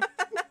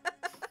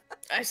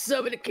 I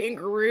summon a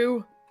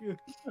kangaroo.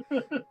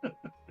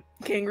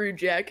 Kangaroo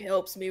Jack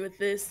helps me with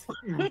this.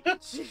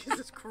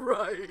 Jesus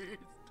Christ.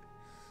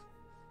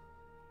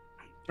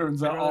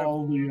 Turns out I'd rather-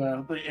 all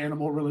the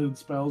animal related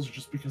spells are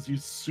just because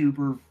he's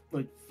super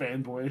like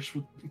fanboyish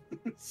with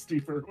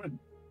Steve Irwin.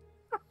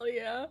 Oh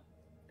yeah.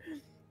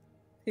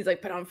 He's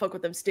like, but I don't fuck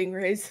with them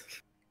stingrays.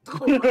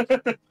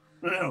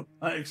 No,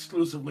 I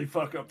exclusively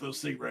fuck up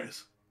those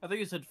stingrays. I think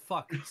you said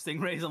fuck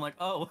stingrays. I'm like,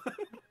 oh.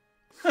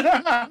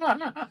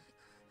 Ow.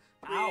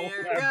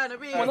 We're gonna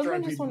be. One of After I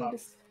them beat just him wanted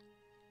up.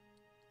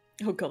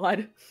 to. Oh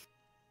god.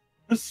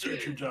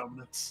 Assert your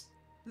dominance.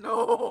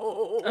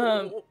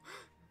 No.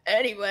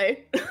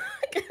 Anyway,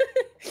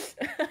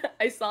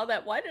 I saw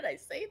that. Why did I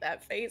say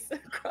that face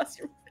across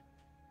your?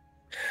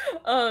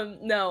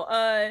 No.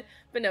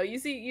 But no. You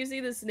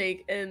see the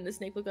snake, and the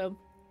snake will go.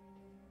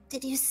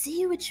 Did you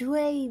see which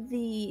way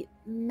the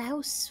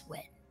mouse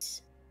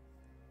went?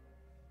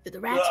 Or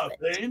the rat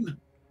went? Bane?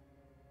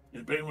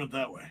 Yeah, Bane went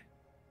that way.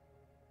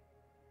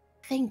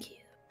 Thank you.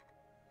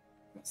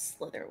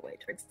 Slither away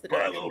towards the Bye,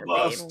 dragon. little where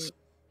bust.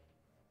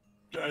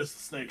 Bane Guys, the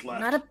snake I'm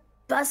left. not a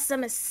bus,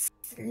 I'm a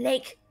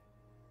snake.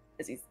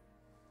 As he's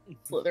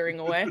slithering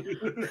away.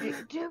 You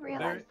do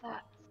realize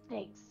that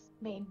snakes'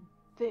 main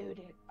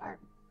food are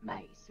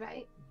mice,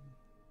 right?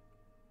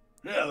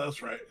 Yeah,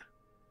 that's right.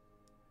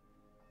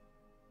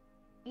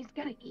 He's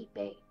gonna eat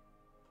bait.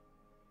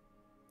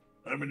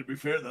 I mean, to be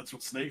fair, that's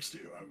what snakes do.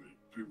 I mean,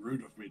 it'd be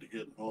rude of me to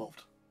get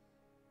involved.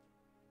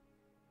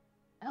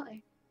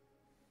 Okay.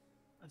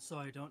 So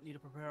I don't need to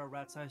prepare a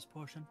rat-sized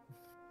portion?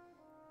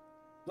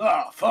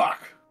 Ah, fuck!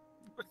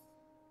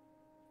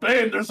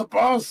 Bane, there's a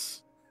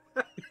bus!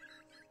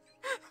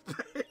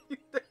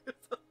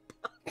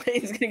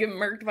 He's gonna get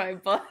murked by a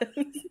bus.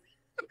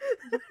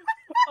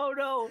 Oh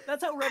no,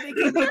 that's how Remy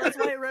can be. That's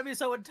why Remy's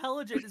so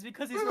intelligent, is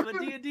because he's from a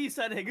D&D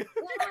setting.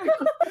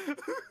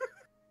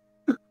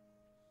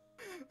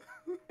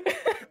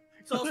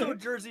 It's also a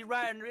Jersey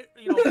rat, and,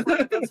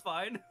 Frank, that's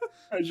fine.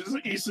 I just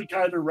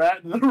isekai a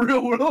rat in the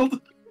real world.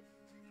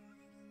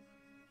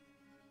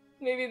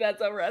 Maybe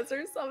that's how rats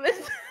are summoned.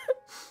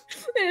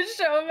 They just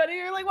show him and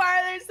you're like, why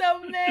are there so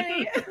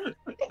many?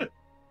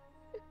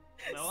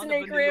 No, I live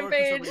Snake in New York for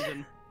some rampage.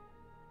 reason.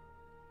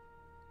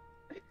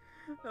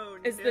 Oh,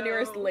 It's the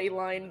nearest ley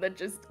line that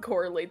just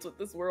correlates with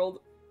this world.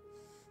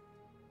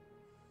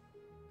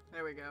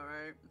 There we go,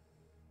 right?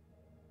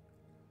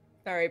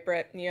 Alright,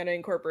 Brett, you gotta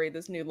incorporate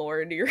this new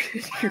lore into your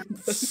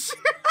book.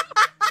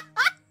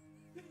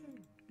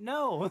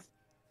 No.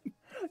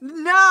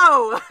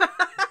 No!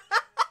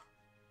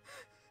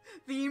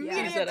 The You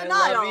immediate said denial.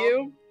 I love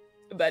you,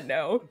 but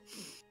no.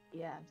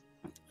 Yeah.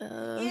 Ew,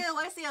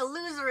 I see a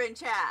loser in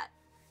chat.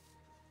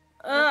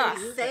 Ugh.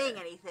 Nobody's saying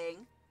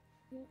anything.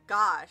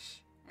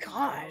 Gosh.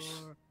 Gosh.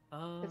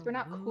 Because we're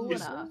not cool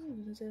Yes. enough.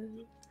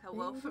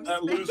 Hello from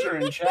That space. loser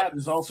in chat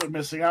is also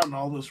missing out on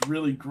all this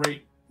really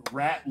great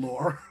rat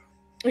lore.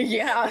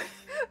 Yeah.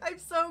 I'm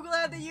so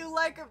glad that you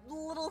like a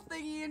little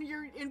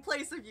thingy in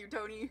place of you,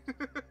 Tony.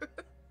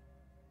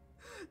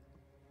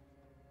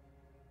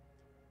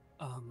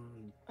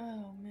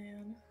 Oh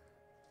man.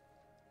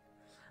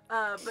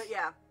 But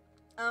yeah.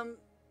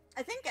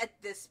 I think at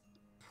this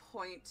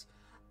point,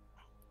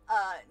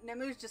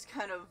 Nemu's just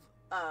kind of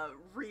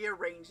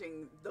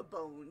rearranging the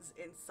bones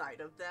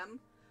inside of them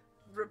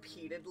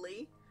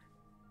repeatedly.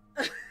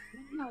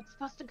 No, it's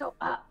supposed to go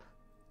up.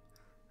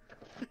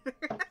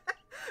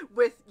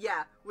 with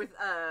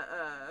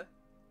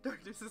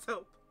Darkness's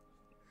help.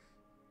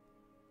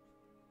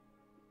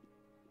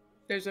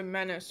 There's a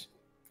menace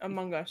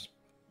among us.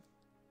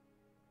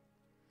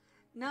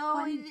 No,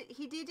 Why?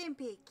 he didn't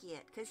pick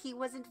it, because he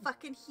wasn't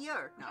fucking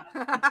here.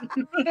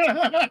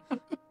 No.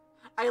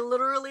 I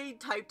literally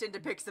typed into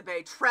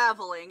Pixabay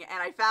traveling,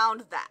 and I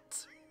found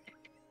that.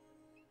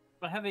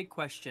 I have a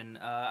question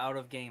out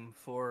of game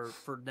for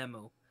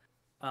Nemu.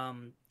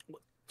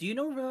 Do you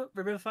know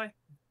Revivify?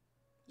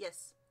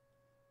 Yes.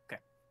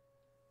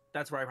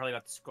 That's where I probably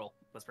got the scroll.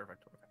 That's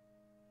perfect.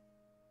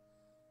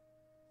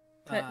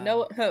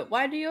 No,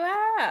 why do you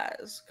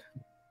ask?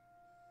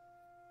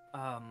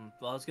 Well,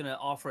 I was gonna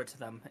offer it to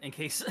them in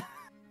case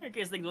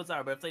things go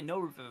sour, but if they know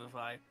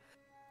Revivify,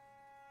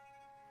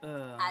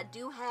 I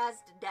do has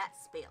that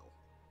spell.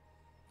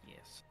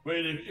 yes.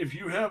 Wait, if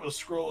you have a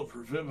scroll of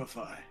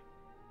Revivify,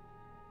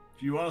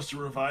 do you want us to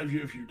revive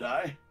you if you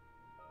die?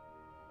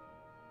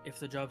 If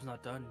the job's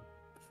not done,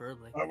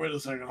 preferably. Oh, wait a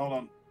second, hold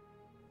on.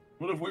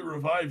 What if we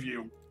revive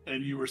you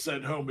and you were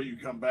sent home but you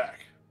come back?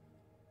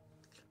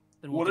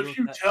 Then we'll What deal if with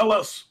you that. tell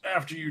us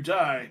after you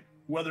die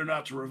whether or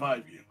not to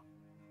revive you?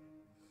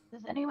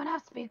 Does anyone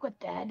have Speak with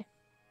Dead?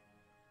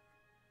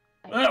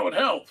 Like, That would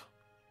help.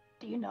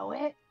 do you know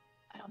it?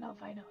 I don't know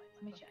if I know it.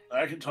 Let me check.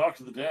 I can talk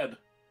to the dead.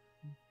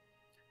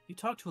 You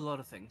talk to a lot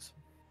of things.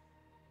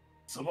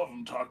 Some of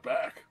them talk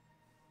back.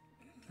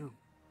 It's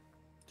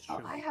Oh,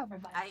 true. I have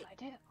Revive. I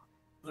do.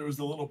 There was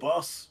the little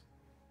bus.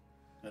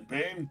 And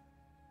Bane.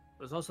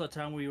 There's also the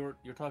time you're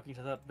talking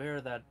to that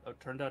bear that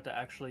turned out to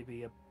actually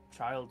be a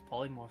child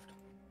polymorphed.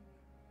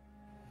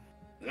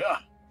 Yeah.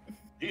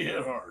 He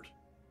hit hard.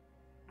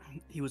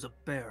 He was a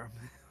bear.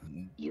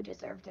 You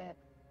deserved it.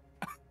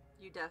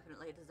 You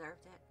definitely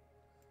deserved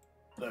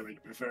it. I mean,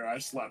 to be fair, I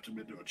slapped him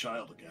into a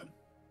child again.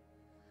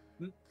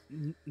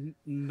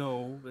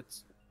 No,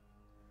 it's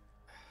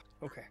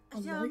okay. I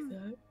like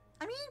that.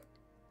 I mean,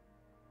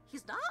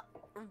 he's not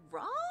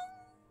wrong.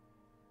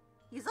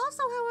 He's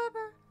also,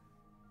 however,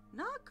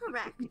 not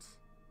correct.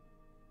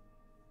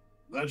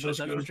 That just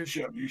that goes what to you're-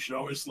 show you should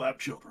always slap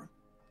children.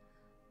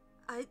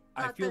 I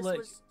I thought feel this like-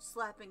 was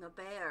slapping a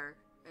bear,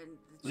 and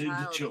the Leave the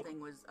child children.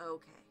 thing was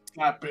okay.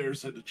 Slap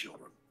bears into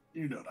children.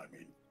 You know what I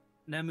mean.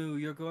 Nemu,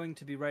 you're going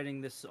to be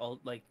writing this all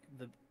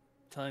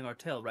telling our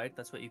tale, right?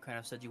 That's what you kind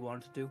of said you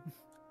wanted to do.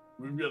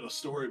 We've got a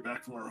story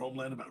back from our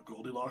homeland about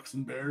Goldilocks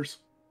and bears.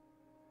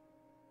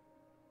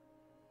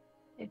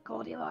 Did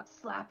Goldilocks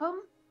slap him?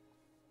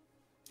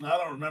 I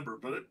don't remember,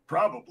 but it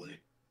probably.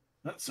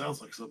 That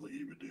sounds like something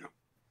you would do.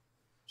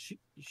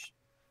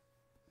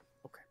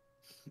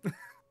 Okay.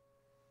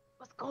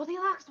 Was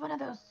Goldilocks one of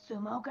those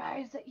sumo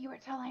guys that you were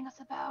telling us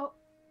about?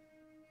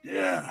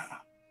 Yeah.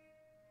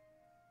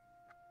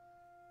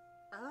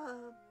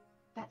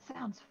 That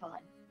sounds fun.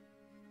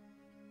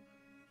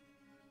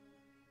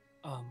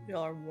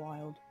 Y'all are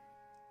wild.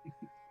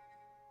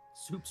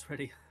 Soup's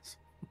ready.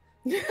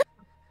 The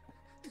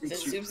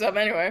soup's up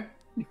anyway.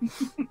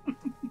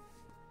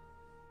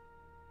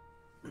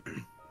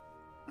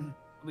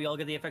 We all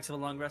get the effects of a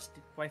long rest,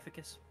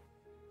 Wifecus?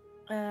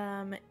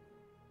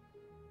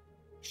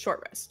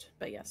 Short rest,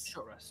 but yes.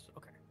 Short rest,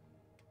 okay.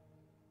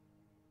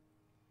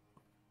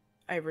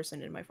 I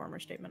rescinded my former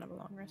statement of a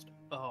long rest.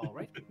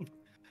 Alright.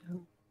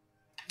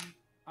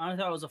 I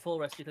thought it was a full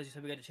rest because you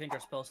said we get to change our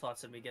spell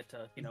slots and we get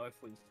to, you know, if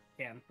we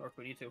can, or if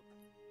we need to.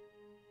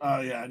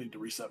 Yeah, I need to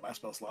reset my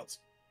spell slots.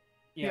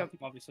 Yeah, Yep.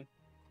 obviously.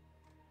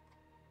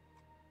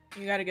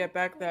 You gotta get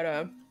back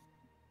that,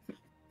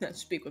 that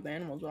speak with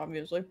animals,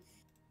 obviously.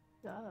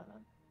 Duh.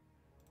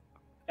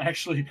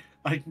 Actually,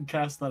 I can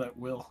cast that at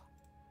will.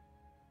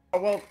 Oh,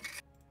 well.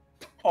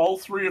 All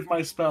 3 of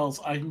my spells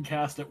I can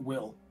cast at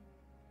will.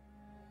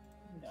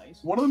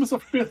 Nice. One of them is a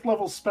 5th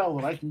level spell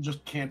that I can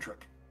just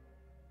cantrip.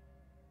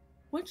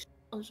 Which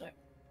is it?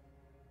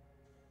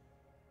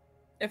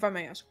 If I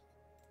may ask.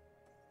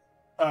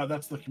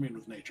 That's the commune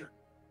with nature.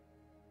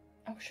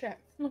 Oh, shit.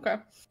 Okay.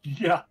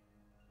 Yeah,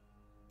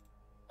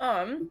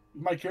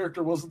 my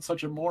character wasn't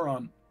such a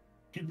moron.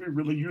 He'd be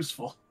really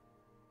useful.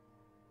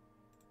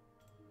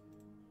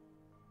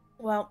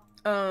 Well,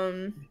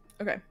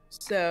 okay.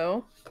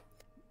 So,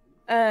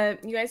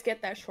 you guys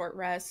get that short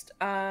rest.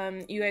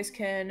 You guys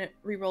can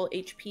reroll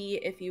HP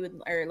if you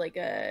would, or like,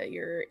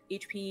 your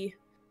HP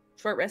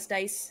short rest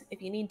dice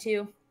if you need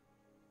to.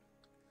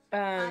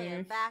 I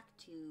am back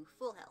to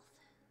full health.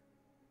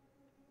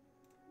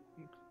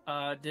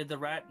 Did the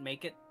rat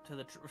make it to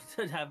the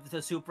to have the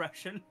soup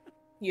ration?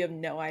 You have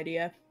no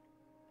idea.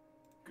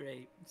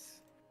 Great.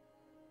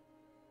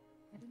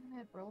 Why didn't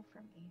it roll for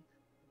me?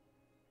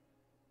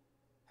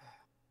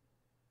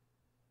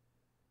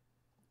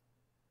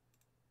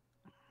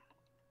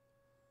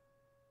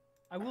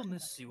 I will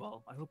miss you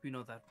all. I hope you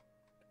know that.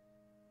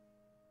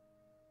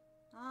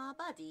 Aw,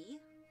 buddy.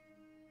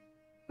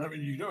 I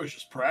mean, you know, it's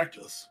just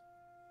practice.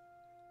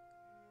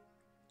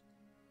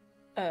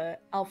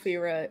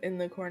 Alfira in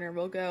the corner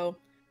will go,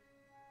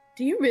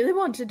 "Do you really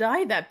want to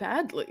die that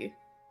badly?"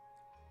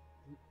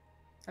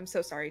 I'm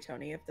so sorry,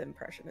 Tony, if the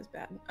impression is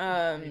bad.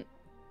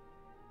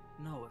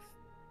 No,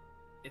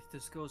 if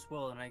this goes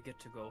well and I get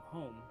to go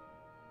home,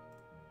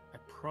 I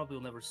probably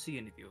will never see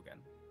any of you again.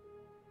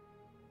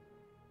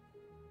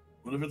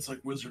 What if it's like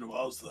Wizard of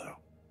Oz, though?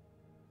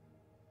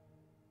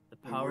 The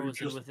power we're was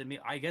just- within me.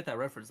 I get that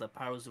reference. That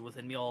power was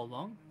within me all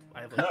along.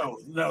 I have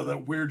No,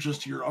 that we're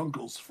just your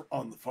uncles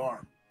on the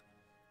farm.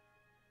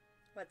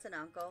 What's an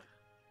uncle?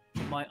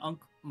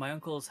 my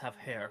uncles have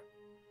hair,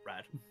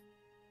 Brad.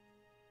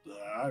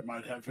 I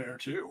might have hair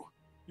too.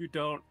 You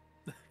don't.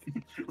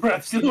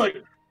 Rat's still like,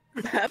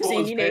 I've pull seen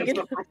his you pants naked.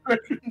 up real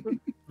quick.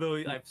 Though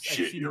I've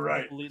Shit, seen you're you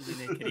right. completely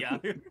naked. Yeah.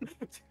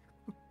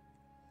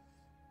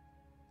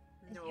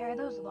 His hair,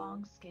 those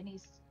long, skinny.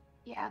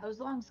 Yeah, those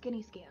long,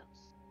 skinny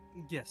scales.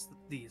 Yes,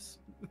 these.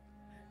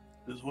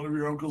 Is one of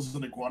your uncles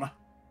an iguana?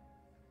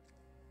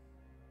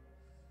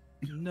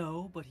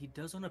 No, but he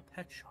does own a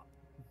pet shop.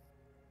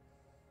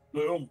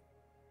 Boom.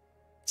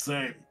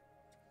 Same.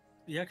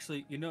 He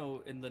actually, you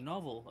know, in the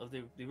novel of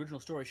the original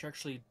story, she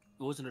actually,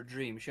 it wasn't a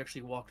dream. She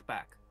actually walked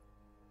back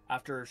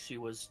after she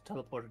was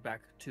teleported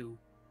back to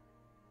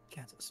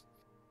Kansas.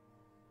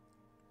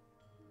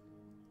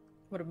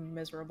 What a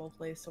miserable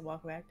place to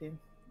walk back to.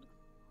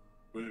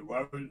 Wait,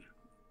 why would?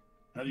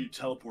 How do you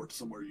teleport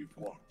somewhere you've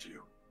walked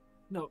to?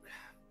 No.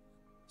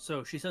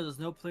 So she says there's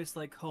no place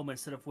like home.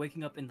 Instead of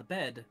waking up in the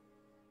bed,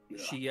 Yeah.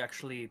 she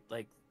actually,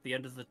 like, the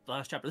end of the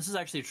last chapter. This is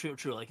actually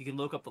true. Like, you can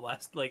look up the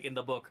last, like, in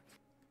the book.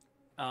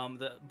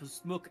 The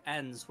book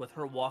ends with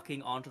her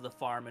walking onto the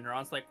farm, and her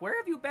aunt's like, "Where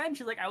have you been?"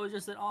 She's like, "I was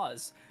just in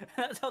Oz."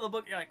 That's how the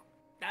book. You're like,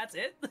 "That's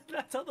it?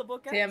 That's how the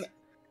book ends." Damn,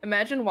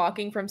 imagine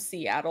walking from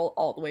Seattle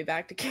all the way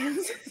back to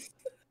Kansas.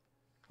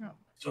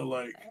 So,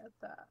 like, I had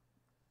that.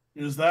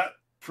 is that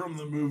from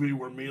the movie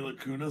where Mila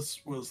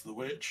Kunis was the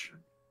witch?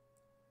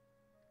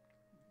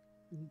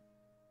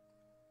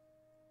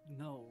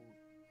 No.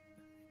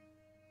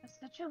 That's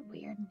such a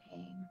weird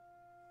name.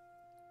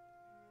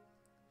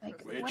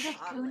 Like, Witch. what does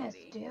Kunis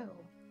Already. do?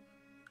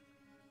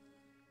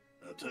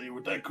 I'll tell you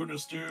what that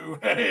Kunis do.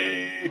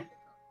 Hey!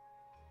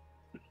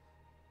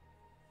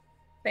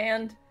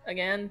 Band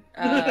again.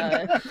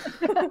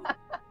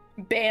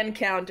 Band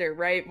counter,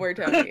 right where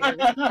Tony is.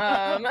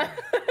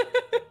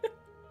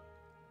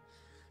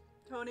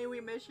 Tony,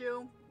 we miss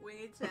you. We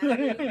need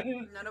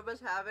sanity. None of us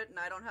have it, and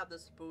I don't have the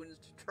spoons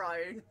to try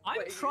and I'm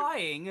play you.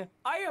 trying.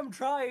 I am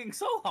trying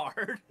so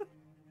hard.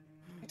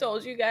 I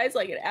told you guys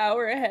like an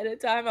hour ahead of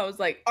time. I was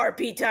like,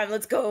 RP time,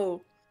 let's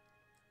go.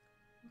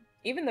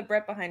 Even the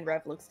Brett behind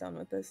Rev looks done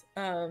with this.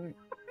 The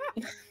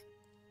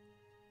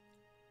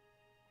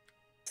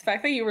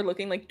fact that you were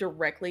looking like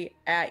directly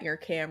at your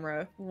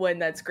camera when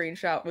that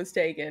screenshot was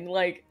taken,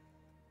 like,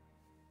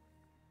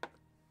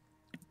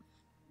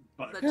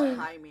 But, The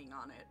timing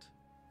on it.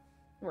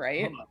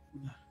 right? hold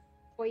on.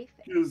 Boy,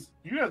 Because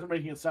you guys are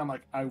making it sound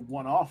like I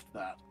one-offed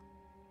that.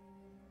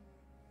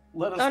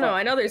 Let us Oh no, not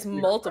I know there's forget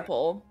the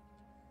multiple.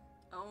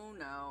 Oh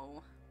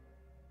no.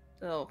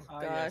 Oh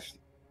Ah, gosh. yes.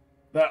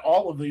 that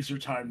all of these are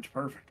timed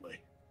perfectly.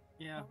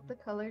 Yeah. All the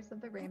colors of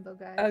the rainbow,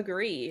 guys.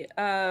 Agree.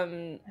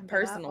 And by that, all the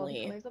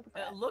Personally. colors of the It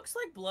grass. looks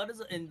like blood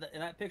is in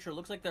that picture. It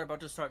looks like they're about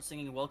to start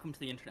singing "Welcome to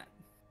the Internet."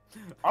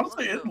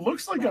 Honestly, it Also,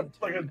 looks like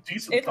a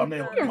decent It's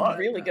thumbnail a of blood.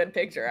 really good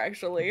picture,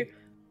 actually.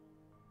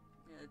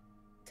 Yeah,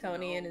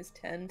 Tony in no. his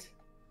tent.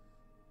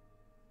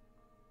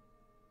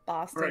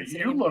 Boston Right,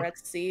 sitting you in look-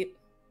 Brett's seat.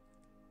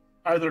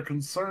 Either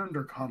concerned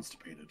or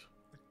constipated.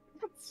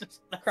 It's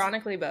just, that's,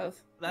 Chronically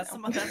both. That's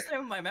No. that's the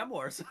name of my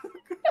memoirs.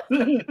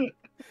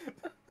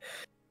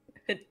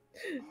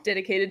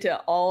 Dedicated to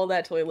all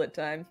that toilet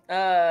time.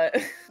 Oh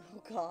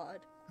god.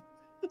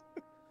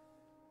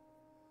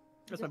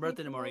 It's my Just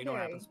birthday need tomorrow. some You know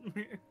what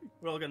berry. happens.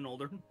 We're all getting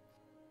older.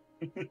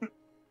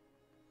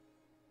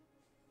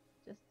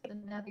 Just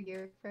another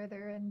year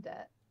further in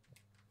debt.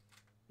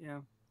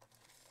 Yeah.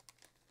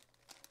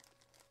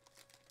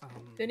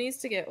 Who needs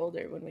to get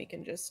older when we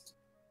can just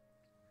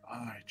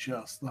I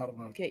just thought of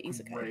a get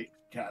Isekai? great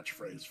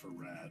catchphrase for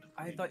Rad.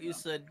 I thought you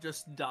said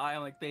just die.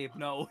 I'm like, babe,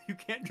 no, you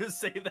can't just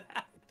say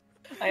that.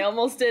 I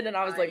almost did, and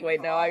I was like,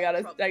 wait, no, I call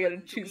gotta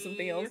Trump choose to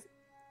something me. else.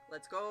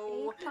 Let's Stay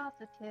go.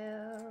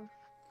 positive.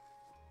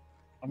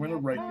 I'm gonna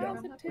write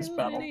down this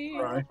battle Positivity.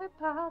 cry.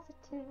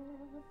 Positive.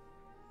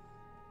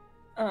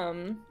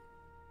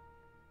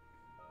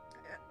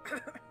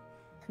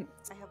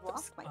 I have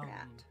lost my Um,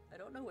 cat. I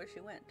don't know where she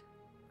went.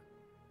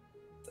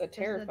 It's a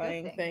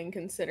terrifying thing. thing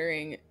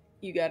considering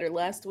you got her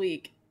last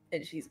week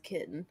and she's a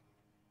kitten.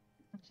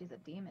 She's a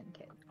demon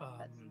kid.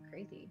 That's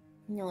crazy.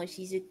 No,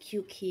 she's a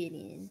cute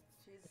kitten.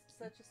 She's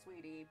such a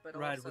sweetie, but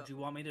Rad, also... would you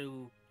want me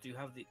to? Do you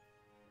have the?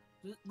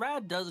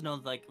 Rad does know,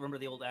 like, remember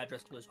the old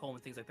address to his home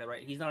and things like that,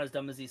 right? He's not as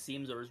dumb as he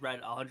seems, or is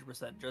Rad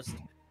 100% just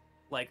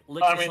like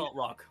licks I the mean- salt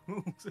rock?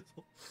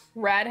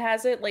 Rad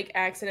has it like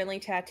accidentally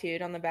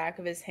tattooed on the back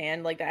of his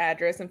hand, like the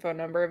address and phone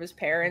number of his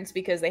parents,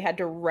 because they had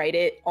to write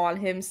it on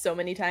him so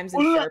many times in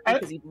Well, Sharpie I-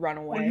 because he'd run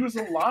away. When he was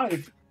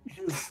alive,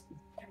 he was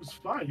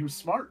fine. He was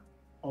smart.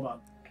 Hold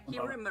on. He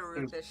Hold on.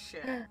 remembered this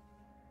shit.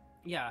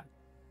 Yeah.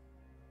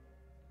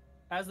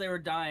 As they were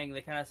dying,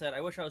 they kind of said,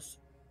 "I wish I was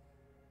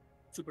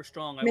super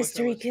strong." I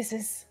Mystery wish I was...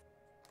 kisses.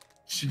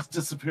 She's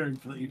disappearing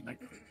for the evening.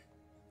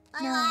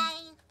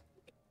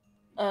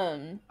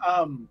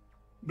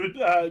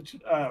 But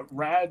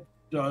Rad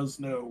does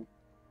know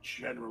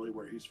generally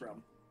where he's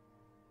from.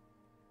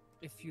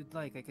 If you'd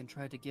like, I can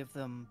try to give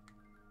them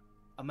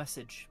a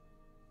message.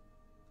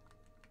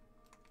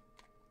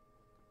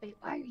 Wait,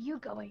 why are you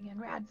going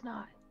and Rad's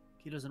not?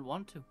 He doesn't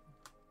want to.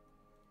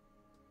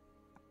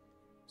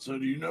 So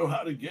do you know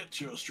how to get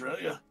to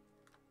Australia?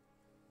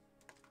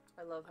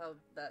 I love how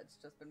that's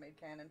just been made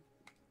canon.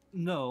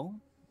 No,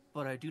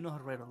 but I do know how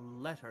to write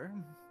a letter.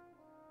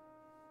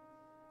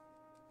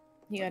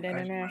 You got I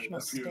might international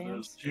have a few of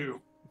those stamps.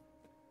 too.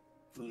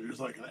 So there's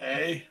like an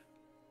A.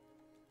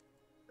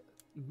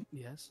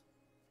 Yes.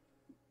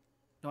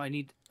 No, I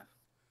need.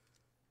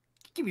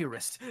 Give me your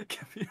wrist.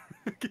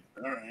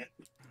 All right.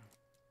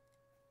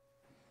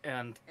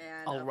 And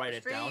And I'll up write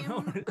the it down.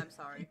 stream- I'm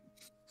sorry.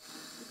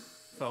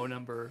 phone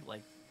number,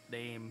 like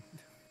name,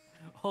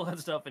 all that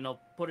stuff, and I'll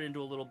put it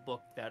into a little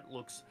book that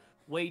looks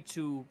way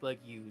too like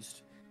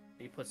used.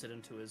 He puts it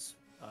into his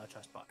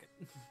chest pocket.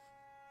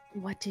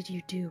 What did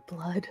you do,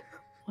 Blood?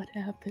 What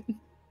happened?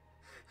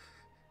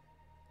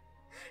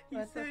 He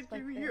What, said, that's "Give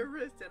like me the- your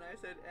wrist," and I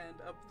said, "And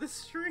up the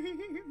stream."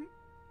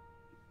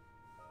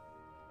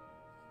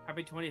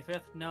 Happy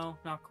 25th? No,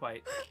 not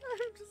quite.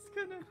 I'm just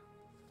gonna.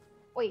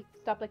 Wait,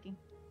 stop licking.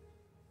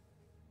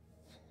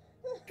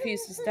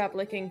 Refuse to stop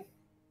licking.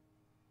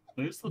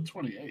 It's the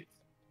 28th.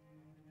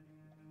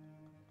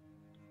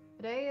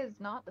 Today is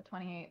not the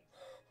 28th.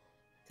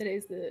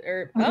 Today's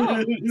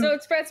oh, so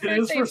it's Brett's It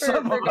is birthday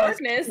some for of us.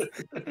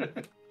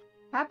 darkness.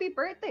 Happy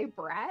birthday,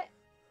 Brat!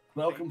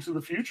 Welcome to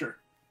the future.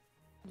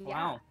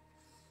 Wow.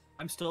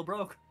 I'm still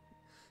broke.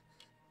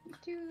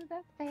 To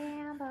the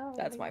family.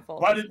 That's my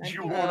fault. Why this didn't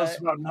you time. warn us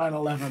about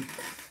 9/11?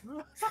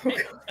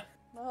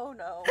 Oh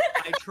no.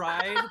 I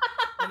tried,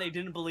 and they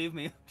didn't believe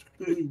me.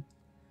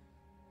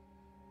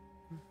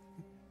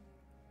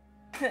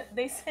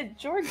 They said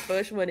George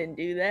Bush wouldn't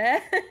do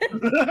that.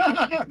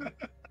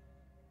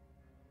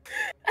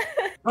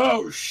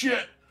 Oh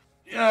shit!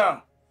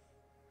 Yeah,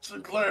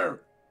 Sinclair.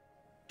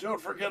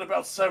 Don't forget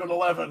about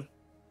 7-Eleven.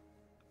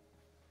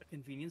 A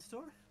convenience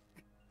store?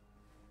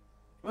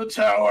 The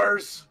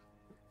towers.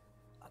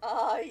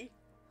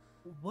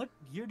 What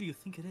year do you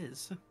think it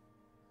is?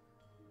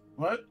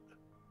 What?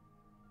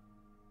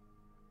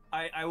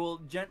 I will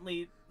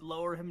gently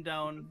lower him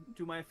down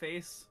to my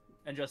face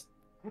and just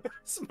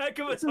smack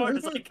him as hard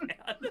as I can.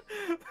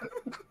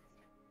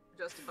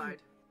 Justified.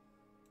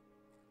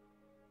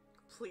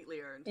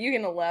 Completely earned. You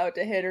can allow it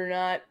to hit or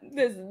not.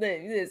 This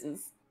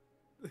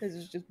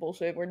is just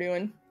bullshit we're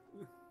doing.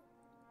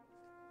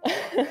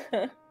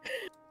 But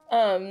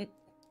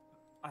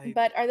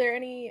are there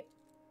any?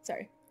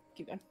 Sorry,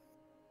 keep going.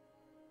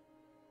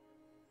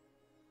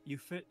 You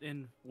fit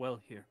in well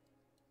here.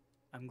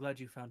 I'm glad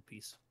you found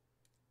peace.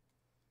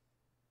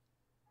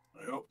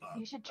 I hope not.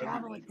 You should That'd be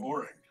travel really with me.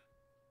 boring.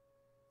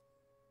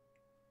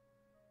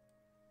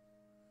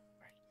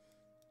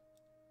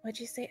 What'd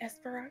you say,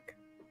 Esperok?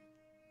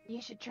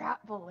 You should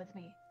travel with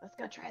me. Let's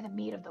go try the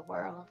meat of the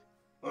world.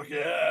 Oh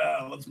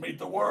yeah, let's meet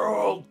the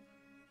world.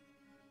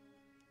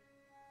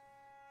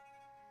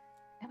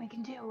 And we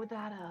can do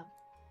that,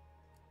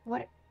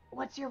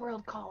 what's your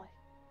world call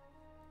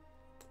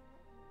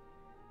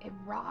it? A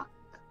rock?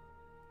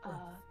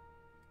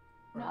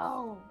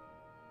 No.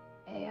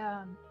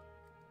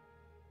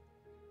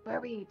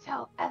 Where we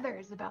tell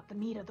others about the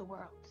meat of the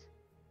world.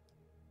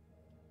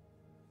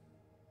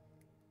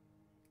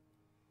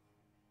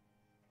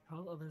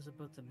 Tell others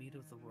about the meat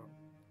of the world.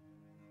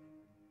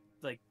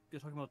 Like, you're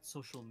talking about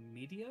social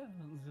media?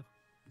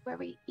 Where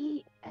we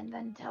eat and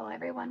then tell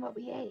everyone what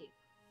we ate.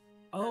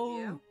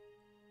 Oh,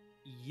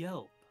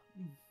 Yelp.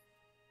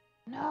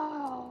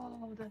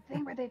 No, the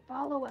thing where they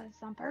follow us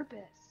on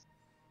purpose.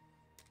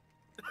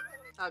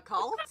 A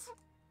cult?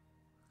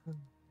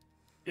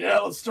 Yeah,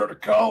 let's start a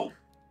cult.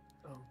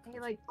 Oh, Hey,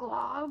 like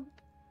blog?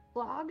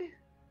 I'm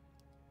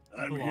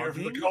here for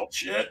the Vlogging? cult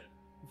shit.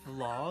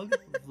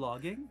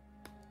 vlogging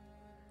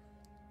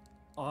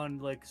on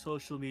like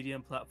social media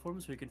and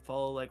platforms where you can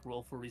follow like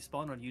Roll for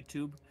Respawn on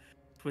YouTube,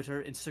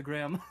 Twitter,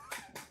 Instagram,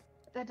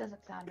 That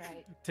doesn't sound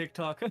right.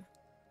 TikTok.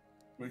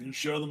 We can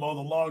show them all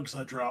the logs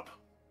I drop.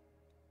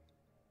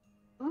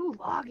 Ooh,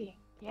 logging.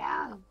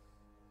 Yeah.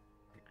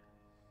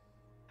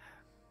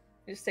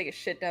 Just take a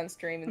shit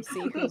downstream and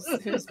see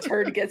whose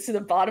turd gets to the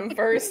bottom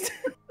first.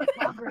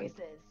 Log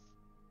races.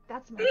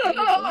 That's my favorite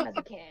game as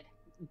a kid.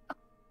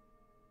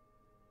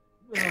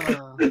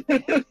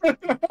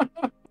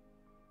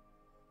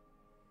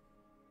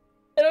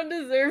 I don't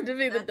deserve to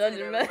be the That's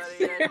dungeon it,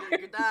 master. everybody.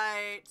 Good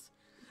night.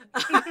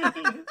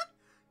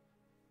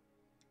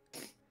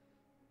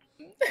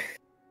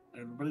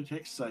 Everybody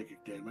takes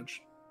psychic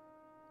damage.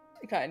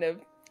 Kind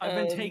of. I've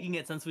been taking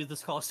it since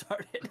this call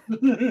started.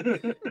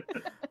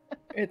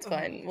 It's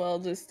fine. We'll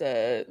just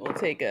we'll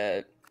take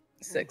a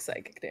 6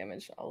 psychic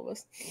damage, all of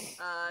us.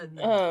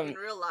 In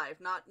real life,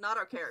 not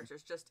our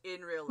characters, just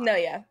in real life. No,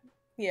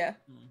 yeah.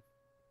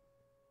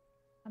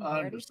 I'm I'm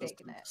already resistant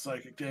taking it. to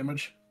psychic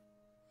damage.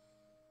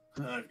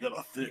 I've got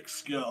a thick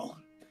skull.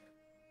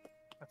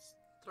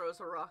 Throws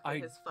a rock at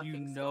his fucking You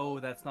know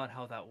that's not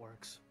how that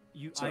works.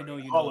 Sorry, I know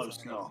you know hollow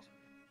that's not how that skull. works.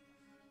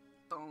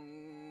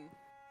 Dong,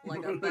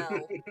 like a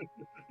bell.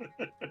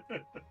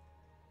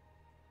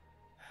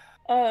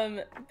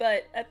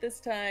 But at this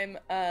time,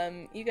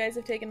 you guys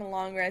have taken a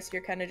long rest.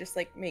 You're kind of just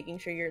like making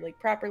sure you're like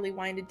properly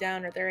winded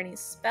down. Are there any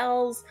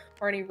spells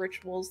or any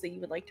rituals that you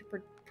would like to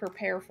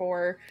prepare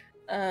for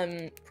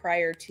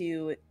prior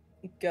to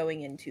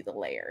going into the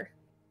lair?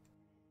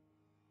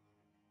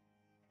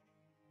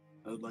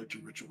 I'd like to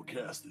ritual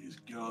cast these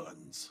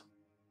guns.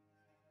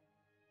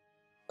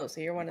 Oh, so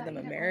you're one of Thought them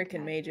you didn't like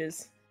American that.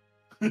 mages.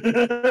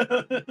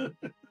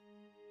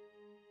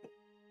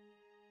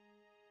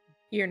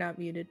 You're not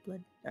muted,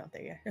 Blood. Oh,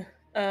 there you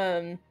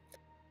are.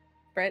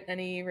 Brett,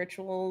 any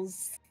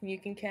rituals you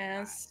can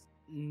cast?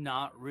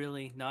 Not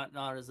really. Not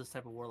as this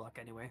type of warlock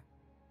anyway.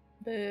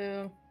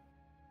 Boo.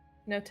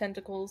 No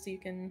tentacles you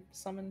can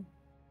summon?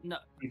 No,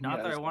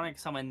 not that I want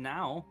to summon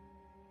now.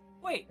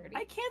 Wait, Pretty.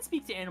 I can't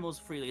speak to animals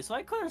freely, so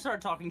I could have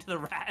started talking to the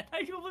rat.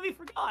 I completely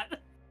forgot.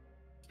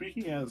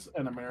 Speaking as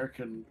an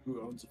American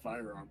who owns a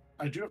firearm,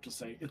 I do have to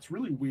say, it's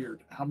really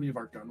weird how many of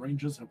our gun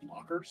ranges have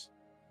lockers.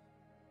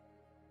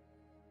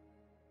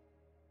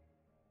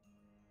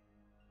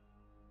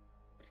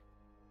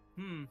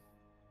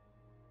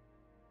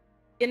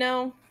 You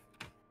know,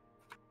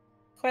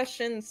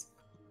 questions.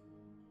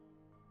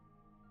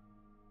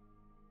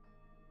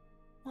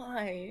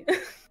 Why?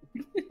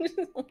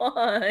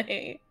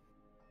 Why?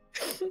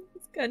 This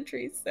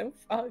country's so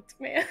fucked,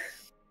 man.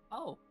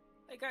 Oh,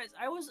 hey guys,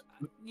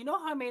 you know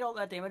how I made all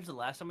that damage the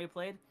last time we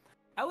played?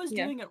 I was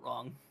Yeah. doing it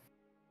wrong.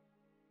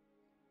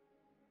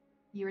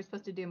 You were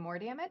supposed to do more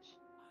damage?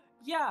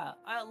 Yeah,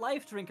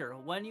 Life Drinker.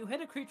 When you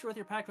hit a creature with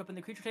your pact weapon,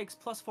 the creature takes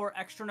 +4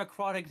 extra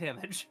necrotic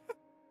damage.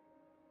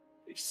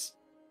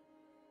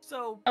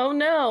 So... Oh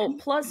no,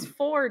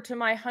 +4 to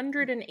my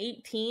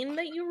 118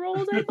 that you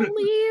rolled, I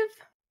believe?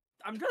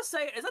 I'm just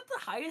saying, is that the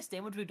highest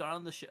damage we've done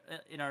on the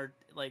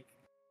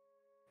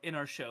in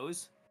our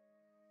shows?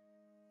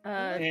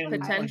 And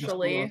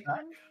Potentially. like a spell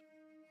attack.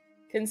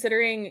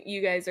 Considering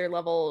you guys are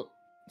level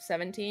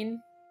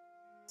 17,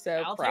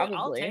 so probably.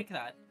 I'll take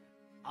that.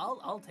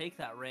 I'll take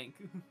that rank.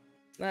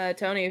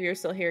 Tony, if you're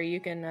still here, you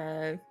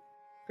can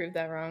prove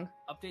that wrong.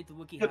 Update the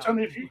wiki. Yeah,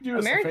 Tony, if you can do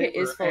us a America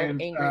favor is full of and,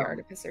 angry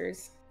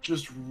artificers.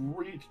 just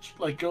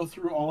go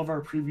through all of our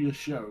previous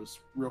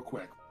shows real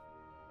quick,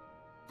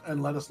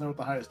 and let us know what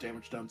the highest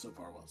damage done so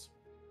far was.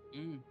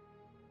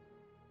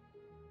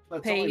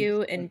 That's Pay only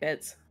you in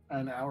bits.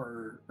 an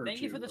hour or Thank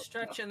two you for the of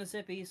stretch stuff. and the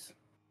sippies.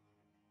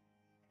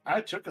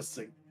 I took a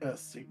sip. A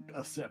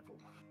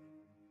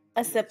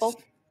sipple.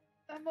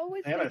 I'm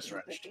always And I taking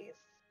stretched. sippies,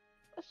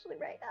 especially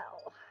right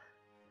now.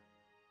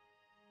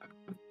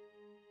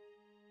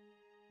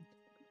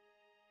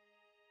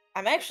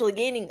 I'm actually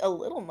gaining a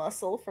little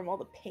muscle from all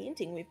the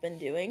painting we've been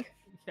doing.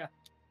 Yeah.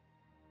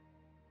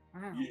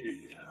 Wow.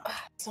 Yeah.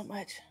 So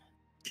much.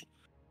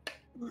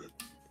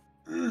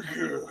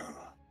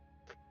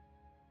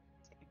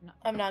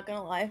 I'm not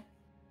gonna lie.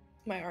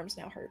 My arms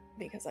now hurt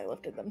because I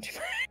lifted them too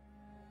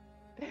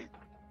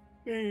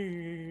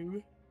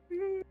much.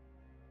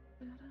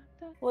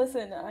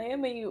 Listen, I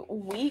am a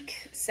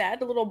weak,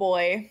 sad little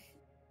boy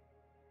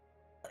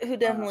who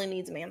definitely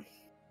needs a man.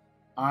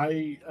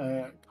 I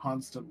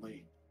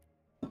constantly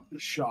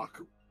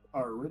shock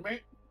our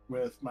roommate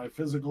with my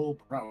physical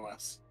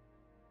prowess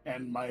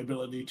and my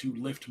ability to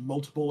lift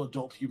multiple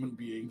adult human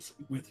beings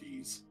with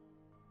ease.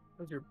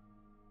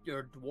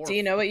 You're dwarf. Do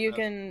you know what you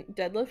can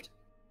deadlift?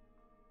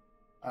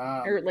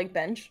 Or Um, like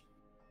bench?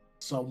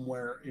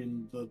 somewhere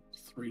in the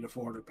 300 to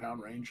 400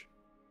 pound range.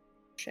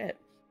 Shit.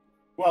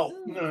 Well,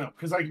 no,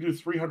 because I can do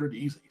 300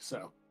 easy.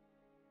 So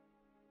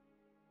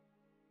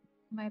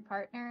My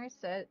partner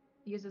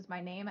uses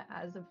my name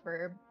as a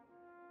verb.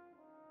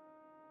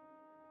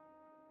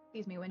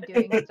 Excuse me, when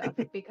doing stuff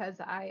because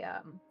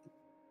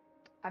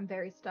I'm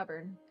very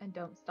stubborn and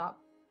don't stop.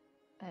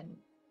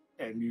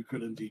 And you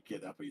could indeed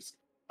get uppies.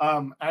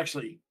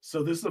 Actually,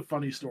 so this is a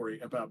funny story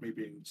about me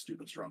being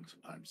stupid strong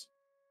sometimes.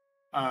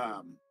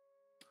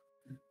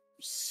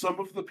 Some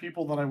of the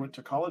people that I went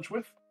to college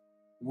with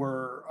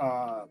were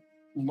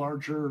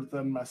larger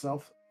than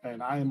myself,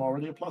 and I am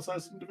already a plus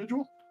size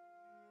individual.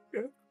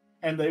 Yeah.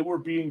 And they were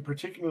being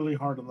particularly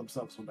hard on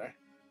themselves one day.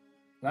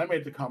 And I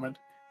made the comment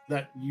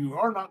that you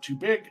are not too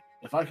big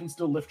if I can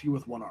still lift you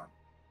with one arm.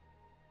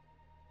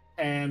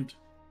 And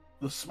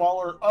the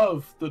smaller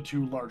of the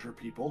two larger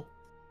people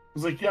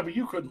was like, yeah, but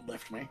you couldn't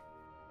lift me.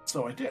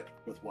 So I did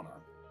with one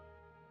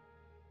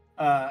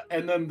arm.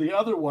 And then the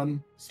other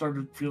one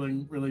started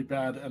feeling really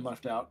bad and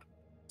left out.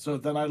 So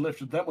then I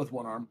lifted them with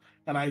one arm.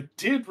 And I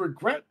did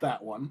regret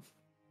that one.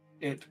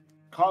 It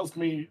caused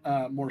me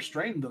more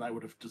strain than I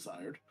would have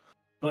desired.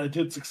 But I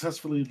did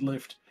successfully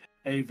lift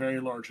a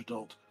very large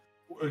adult,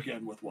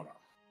 again, with one arm.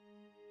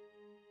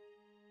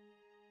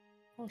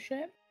 Oh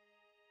shit.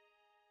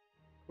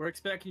 We're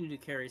expecting you to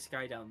carry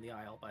Sky down the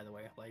aisle, by the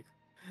way. Like,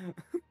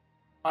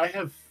 I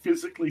have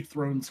physically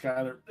thrown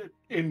Skylar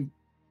in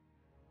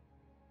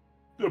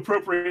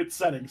appropriate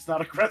settings,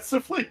 not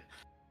aggressively,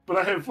 but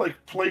I have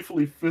like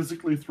playfully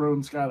physically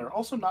thrown Skylar.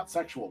 Also not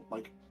sexual,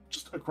 like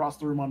just across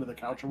the room onto the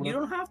couch or you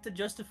whatever. don't have to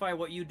justify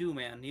what you do,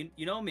 man.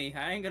 You know me.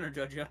 I ain't gonna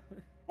judge you.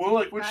 Well,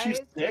 like when she's Guys,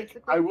 sick,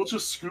 basically- I will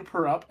just scoop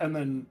her up and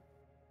then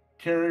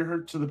carry her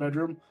to the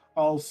bedroom,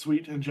 all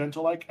sweet and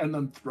gentle like, and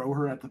then throw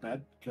her at the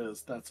bed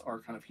because that's our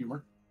kind of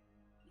humor.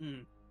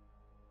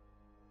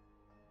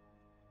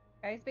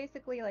 Guy's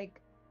basically like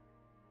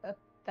a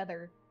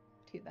feather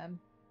to them.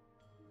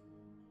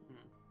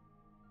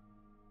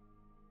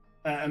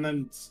 And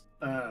then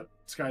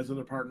Sky's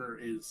other partner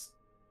is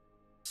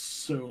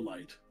so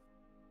light.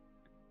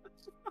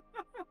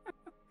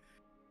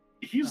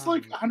 He's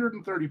like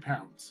 130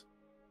 pounds.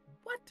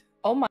 What?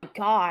 Oh my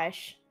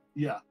gosh.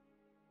 Yeah.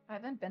 I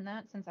haven't been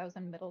that since I was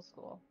in middle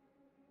school.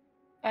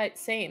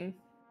 Same.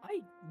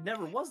 I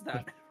never was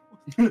that.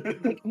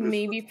 Like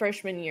maybe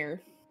freshman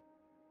year.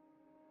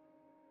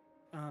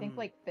 I think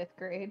like 5th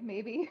grade,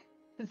 maybe.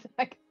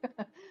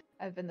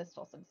 I've been this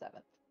tall since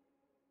 7th.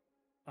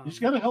 He's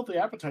got a healthy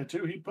appetite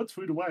too. He puts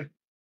food away.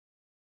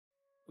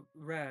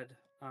 Red,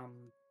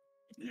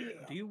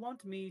 Yeah. do you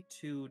want me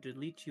to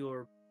delete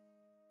your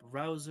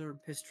browser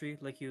history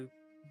like you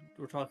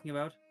were talking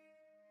about?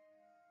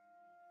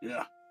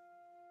 Yeah.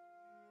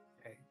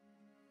 Okay.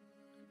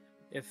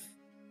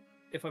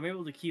 If I'm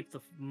able to keep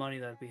the money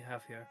that we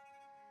have here,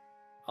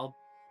 I'll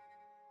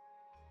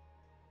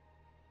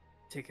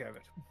take care of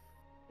it.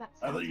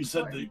 I thought you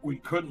said that we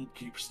couldn't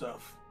keep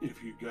stuff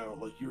if you go.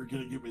 Like you were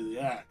gonna give me the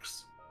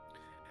axe.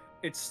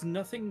 It's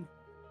nothing.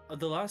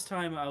 The last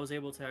time I was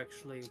able to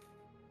actually,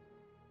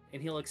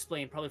 and he'll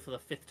explain probably for the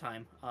 5th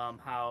time,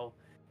 how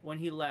when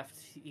he left,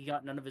 he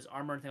got none of his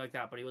armor or anything like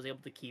that, but he was able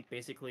to keep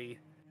basically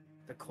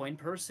the coin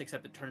purse,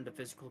 except it turned into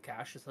physical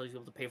cash, so he was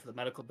able to pay for the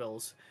medical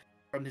bills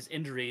from his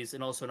injuries,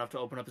 and also enough to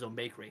open up his own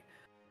bakery.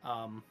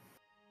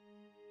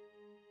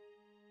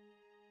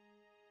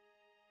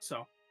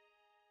 So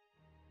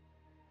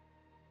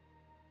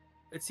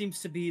it seems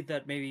to be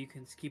that maybe you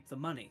can keep the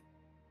money.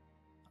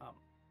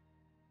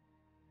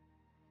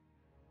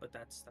 But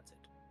that's it.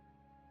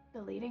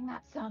 Deleting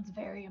that sounds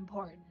very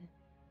important.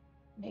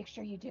 Make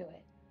sure you do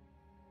it.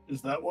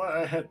 Is that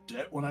why I had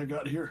debt when I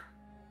got here?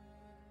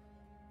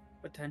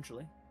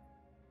 Potentially.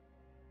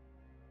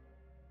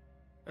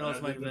 It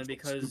also might have been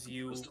because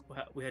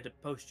we had to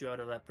post you out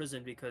of that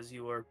prison because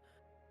you were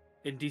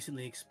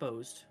indecently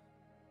exposed.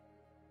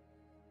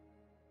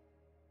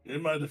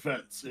 In my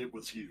defense, it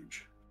was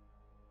huge.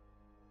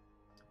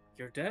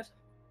 Your debt?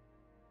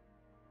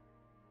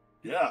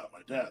 Yeah,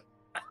 my dad.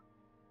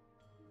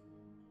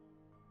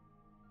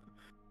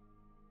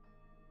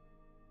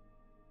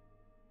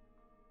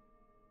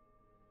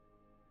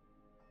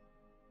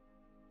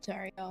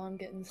 Sorry, y'all, I'm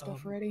getting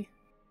stuff ready.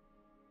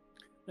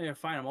 No, you're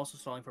fine. I'm also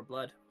stalling for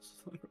blood.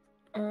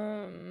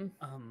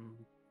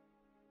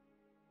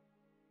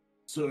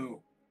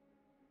 So,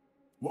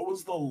 what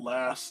was the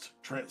last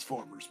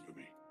Transformers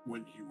movie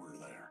when you were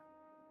there?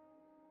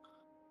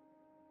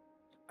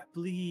 I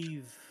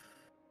believe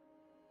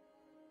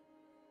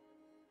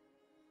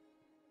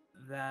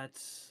that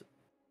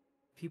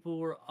people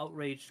were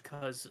outraged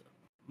because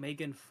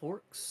Megan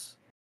Forks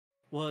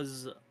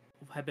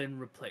had been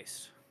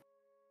replaced.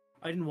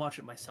 I didn't watch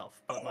it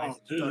myself, but my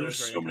Dude, daughter there's was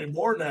very so many excited.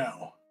 more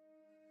now.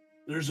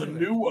 There's a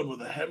Really? new one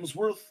with a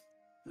Hemsworth.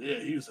 Yeah,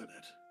 he's in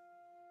it.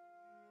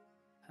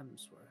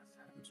 Hemsworth.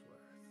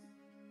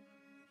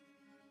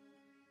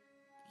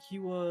 He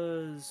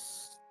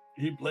was.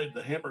 He played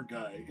the Hammer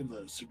guy in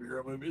the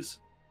superhero movies.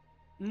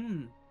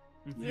 Mhm.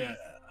 Yeah.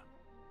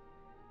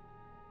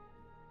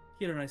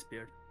 He had a nice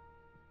beard.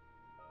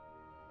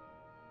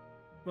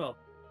 Well,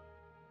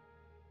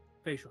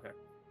 facial hair.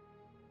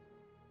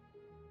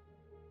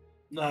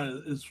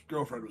 No, his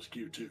girlfriend was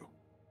cute too.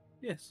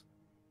 Yes.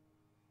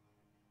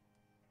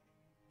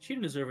 She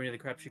didn't deserve any of the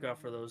crap she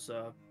got for those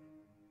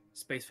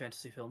space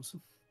fantasy films.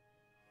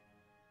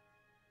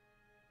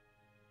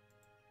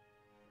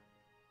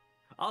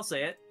 I'll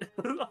say it.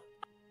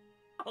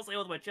 I'll say it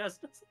with my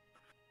chest.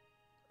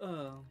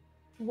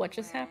 What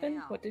just happened?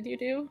 Wow. What did you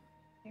do?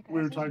 You We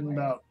were guys are talking weird.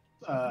 about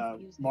So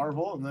confusing.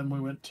 Marvel, and then we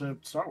went to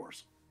Star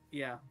Wars.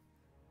 Yeah.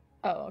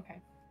 Oh,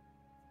 okay.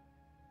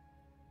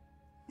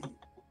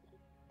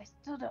 I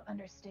still don't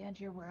understand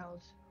your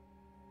world.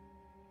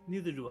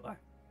 Neither do I.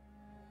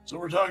 So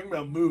we're talking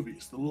about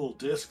movies, the little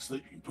discs that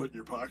you can put in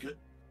your pocket.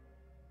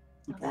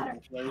 The No matter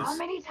portable how plays.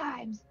 many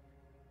times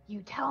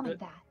you tell me But-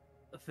 that.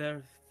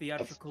 They're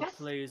theatrical just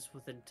plays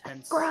with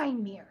intense.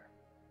 Scrying mirror.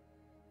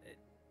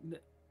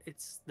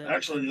 It's the,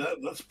 Actually,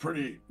 that's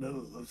pretty.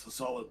 That's a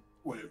solid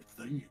way of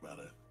thinking about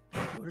it.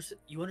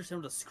 You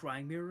understand what a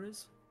scrying mirror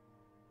is?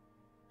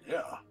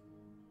 Yeah.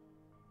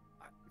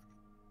 I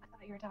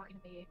thought you were talking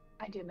to me.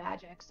 I do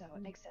magic, so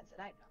it makes sense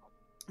that I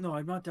know. No,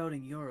 I'm not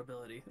doubting your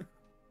ability.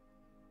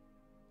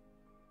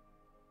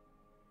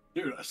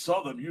 Dude, I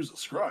saw them use a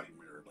scrying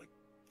mirror like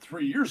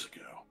 3 years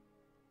ago.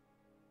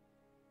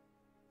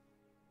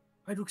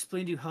 I had to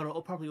explain to you how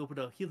to properly open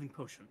a healing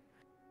potion.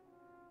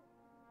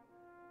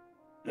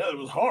 Yeah, it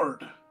was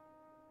hard.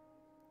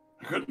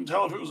 I couldn't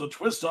tell if it was a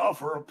twist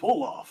off or a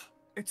pull off.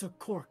 It's a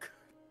cork.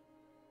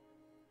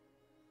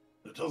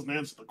 That doesn't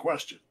answer the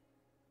question.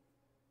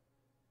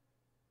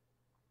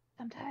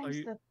 Sometimes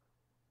you- the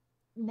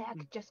neck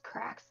just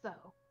cracks,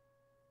 though.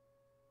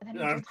 And then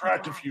Yeah, it I've gets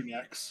cracked a glass. few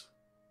necks.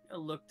 I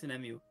looked at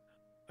Emu.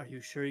 Are you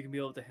sure you can be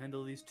able to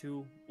handle these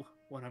two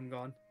when I'm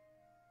gone?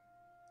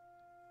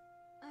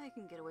 I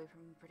can get away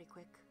from him pretty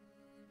quick.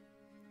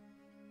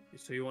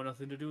 So you want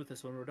nothing to do with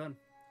this when we're done?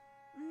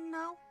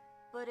 No,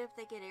 but if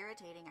they get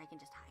irritating, I can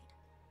just hide.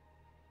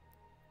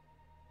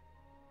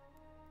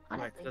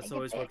 Honestly, Right, that's they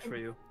always get worked for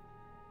you.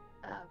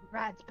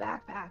 Rad's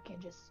backpack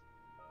and just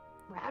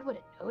Rad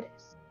wouldn't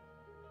notice.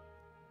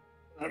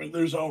 I mean,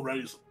 there's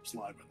already some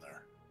slime in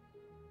there.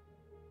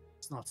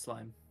 It's not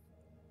slime.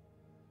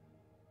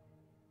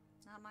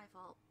 It's not my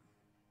fault.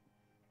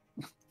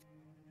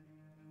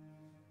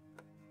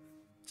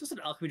 It's just an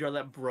alchemy jar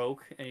that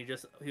broke, and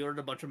he ordered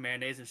a bunch of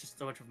mayonnaise, and it's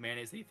just a bunch of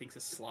mayonnaise that he thinks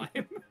is slime.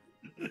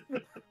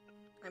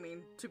 I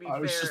mean, to be I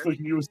was fair, just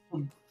thinking it was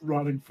some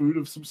rotting food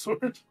of some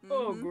sort.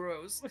 Oh, mhm,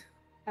 gross.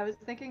 I was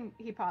thinking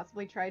he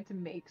possibly tried to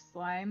make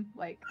slime,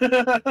 like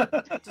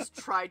just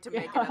tried to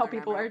yeah, make how another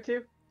people Nemo. are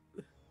too.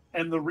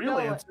 And the real No.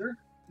 answer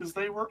is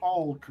they were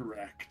all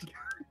correct.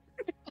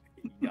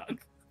 Yuck.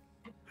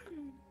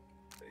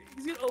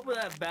 He's gonna open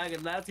that bag,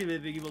 and that's gonna be a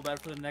big evil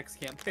bad for the next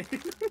campaign.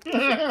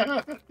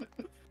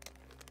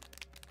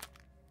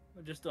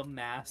 Just a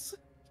mass.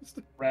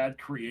 Rad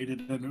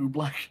created an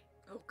oobleck.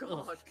 Oh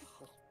god. Ugh.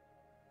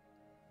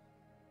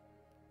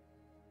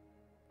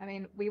 I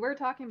mean, we were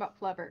talking about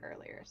Flubber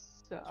earlier,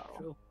 so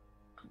True.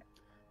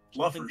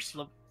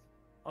 Fluffers.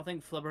 I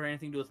think flubber had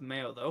anything to do with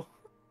mayo, though.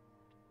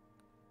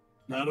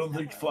 No, I don't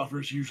think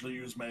fluffers usually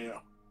use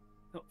mayo.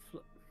 No,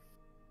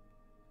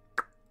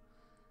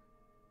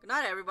 Good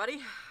night,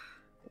 everybody.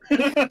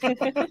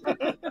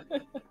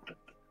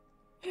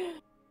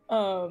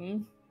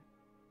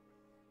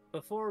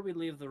 Before we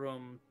leave the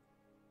room,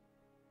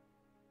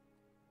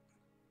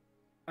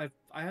 I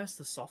asked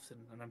to soften,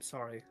 and I'm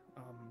sorry.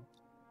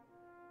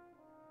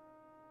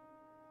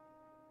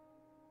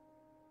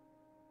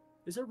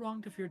 Is it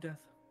wrong to fear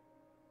death?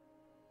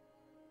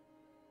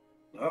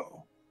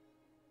 No.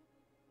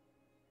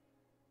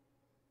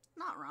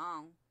 Not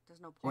wrong.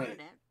 There's no point Wait.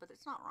 in it, but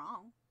it's not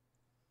wrong.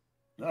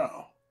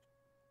 No.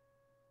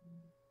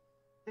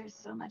 There's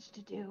so much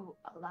to do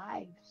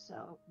alive,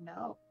 so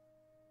no.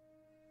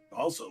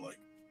 Also, like,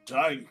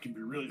 dying can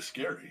be really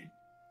scary.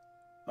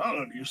 I don't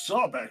know if you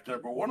saw back there,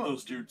 but one of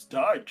those dudes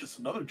died because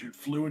another dude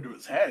flew into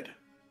his head.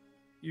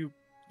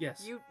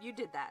 Yes. You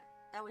did that.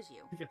 That was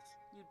you. Yes.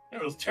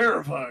 It was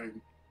terrifying.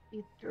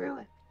 You threw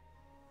it.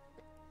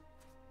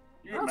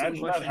 You That's a imagine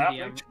that question,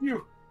 happening DM. to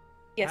you?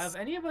 Yes, Have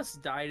any of us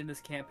died in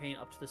this campaign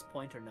up to this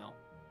point, or no?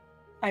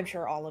 I'm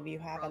sure all of you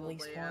have at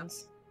least Probably, yeah.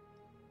 once.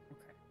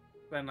 Okay.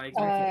 Then I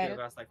could have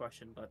Uh, asked that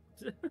question, but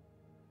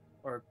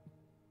or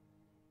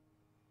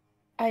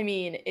I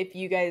mean, if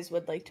you guys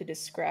would like to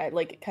describe,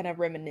 like, kind of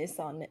reminisce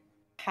on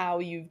how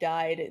you've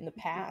died in the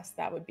past,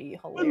 that would be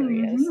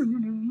hilarious.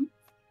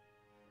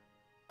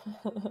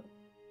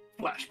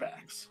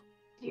 Flashbacks.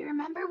 Do you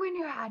remember when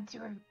you had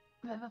to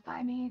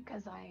revivify me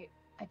because I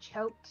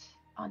choked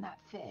on that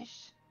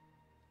fish?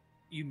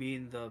 You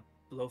mean the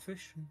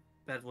blowfish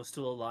that was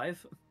still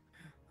alive?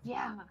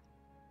 Yeah.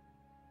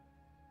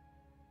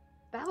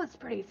 That was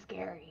pretty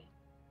scary.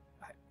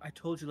 I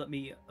told you let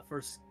me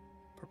first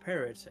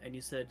prepare it, and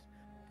you said,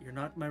 "You're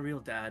not my real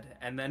dad."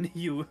 And then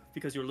you,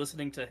 because you're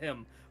listening to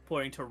him,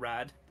 pointing to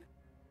Rad.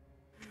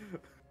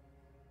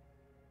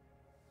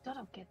 Still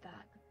don't get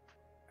that.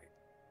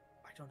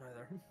 I don't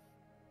either.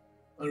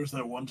 There was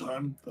that one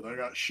time that I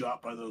got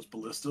shot by those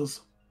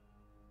ballistas.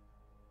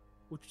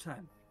 Which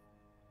time?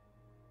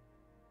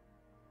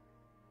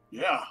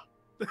 Yeah.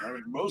 I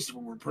mean, most of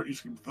them were pretty...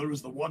 There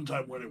was the one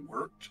time when it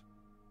worked.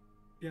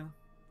 Yeah.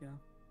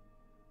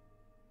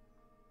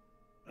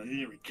 I didn't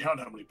even count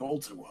how many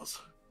bolts it was.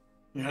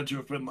 It had to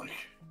have been like...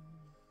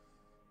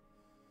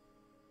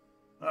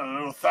 I don't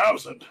know,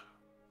 1,000.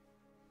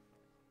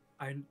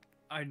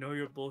 I know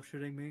you're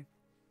bullshitting me.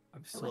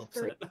 I'm so was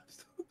upset.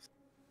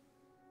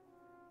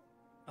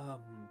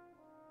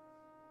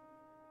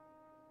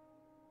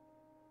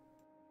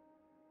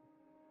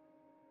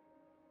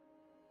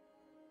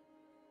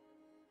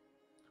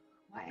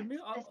 Why I mean, is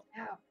this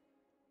now?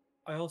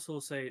 I also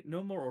say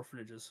no more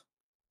orphanages.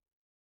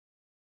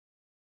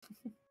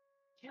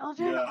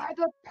 Children Yeah. are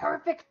the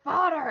perfect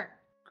fodder.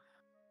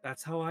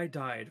 That's how I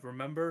died.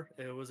 Remember?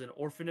 It was an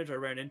orphanage I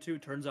ran into.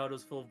 Turns out it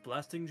was full of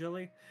blasting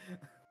jelly.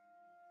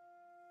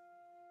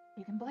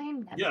 You can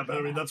blame them. Yeah, for but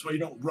I mean, that. that's why you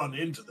don't run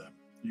into them.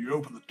 You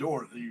open the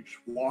door and then you just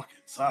walk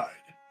inside.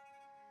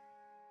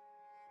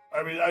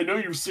 I mean, I know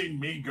you've seen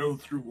me go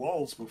through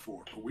walls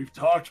before, but we've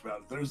talked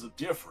about it. There's a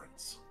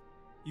difference.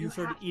 You You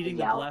started have to eating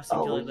the yell, blasting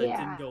 "Oh, jelly that yeah,"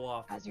 didn't go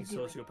off. as You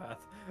you're doing it. sociopath.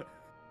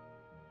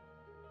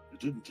 It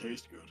didn't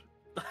taste good.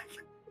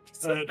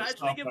 Just I had to imagining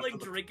stop him like after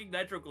the- drinking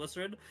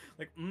nitroglycerin,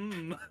 like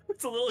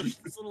it's a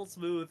little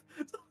smooth.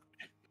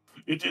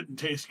 It didn't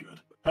taste good.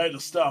 I had to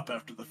stop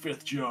after the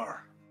 5th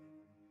jar.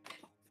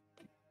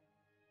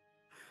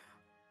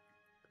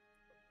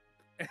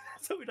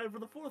 So we died for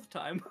the 4th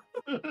time.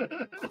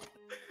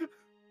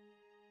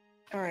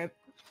 All right.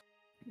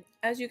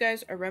 As you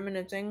guys are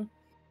reminiscing,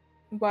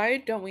 why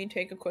don't we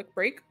take a quick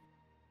break?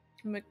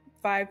 Like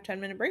 5-10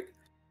 minute break.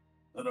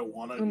 I don't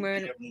want to And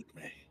then get with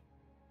me.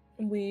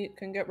 we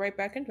can get right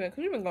back into it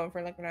because we've been going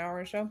for like an hour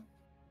or so.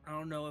 I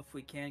don't know if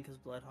we can because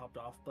Blood hopped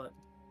off, but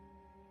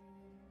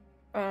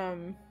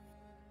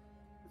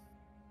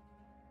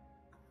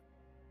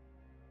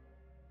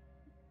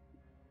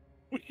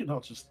We can all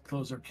just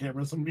close our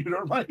cameras and mute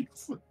our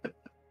mics.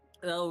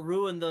 it'll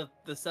ruin the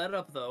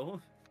setup though.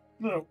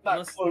 No,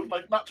 Unless-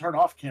 not turn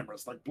off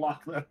cameras, like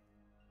block them.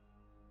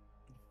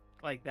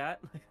 Like that.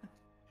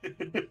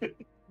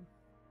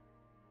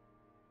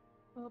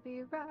 We'll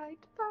be right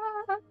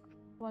back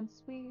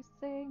once we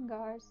sing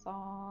our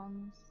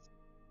songs.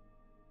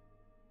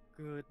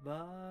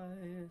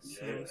 Goodbye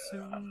so Yeah.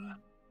 soon.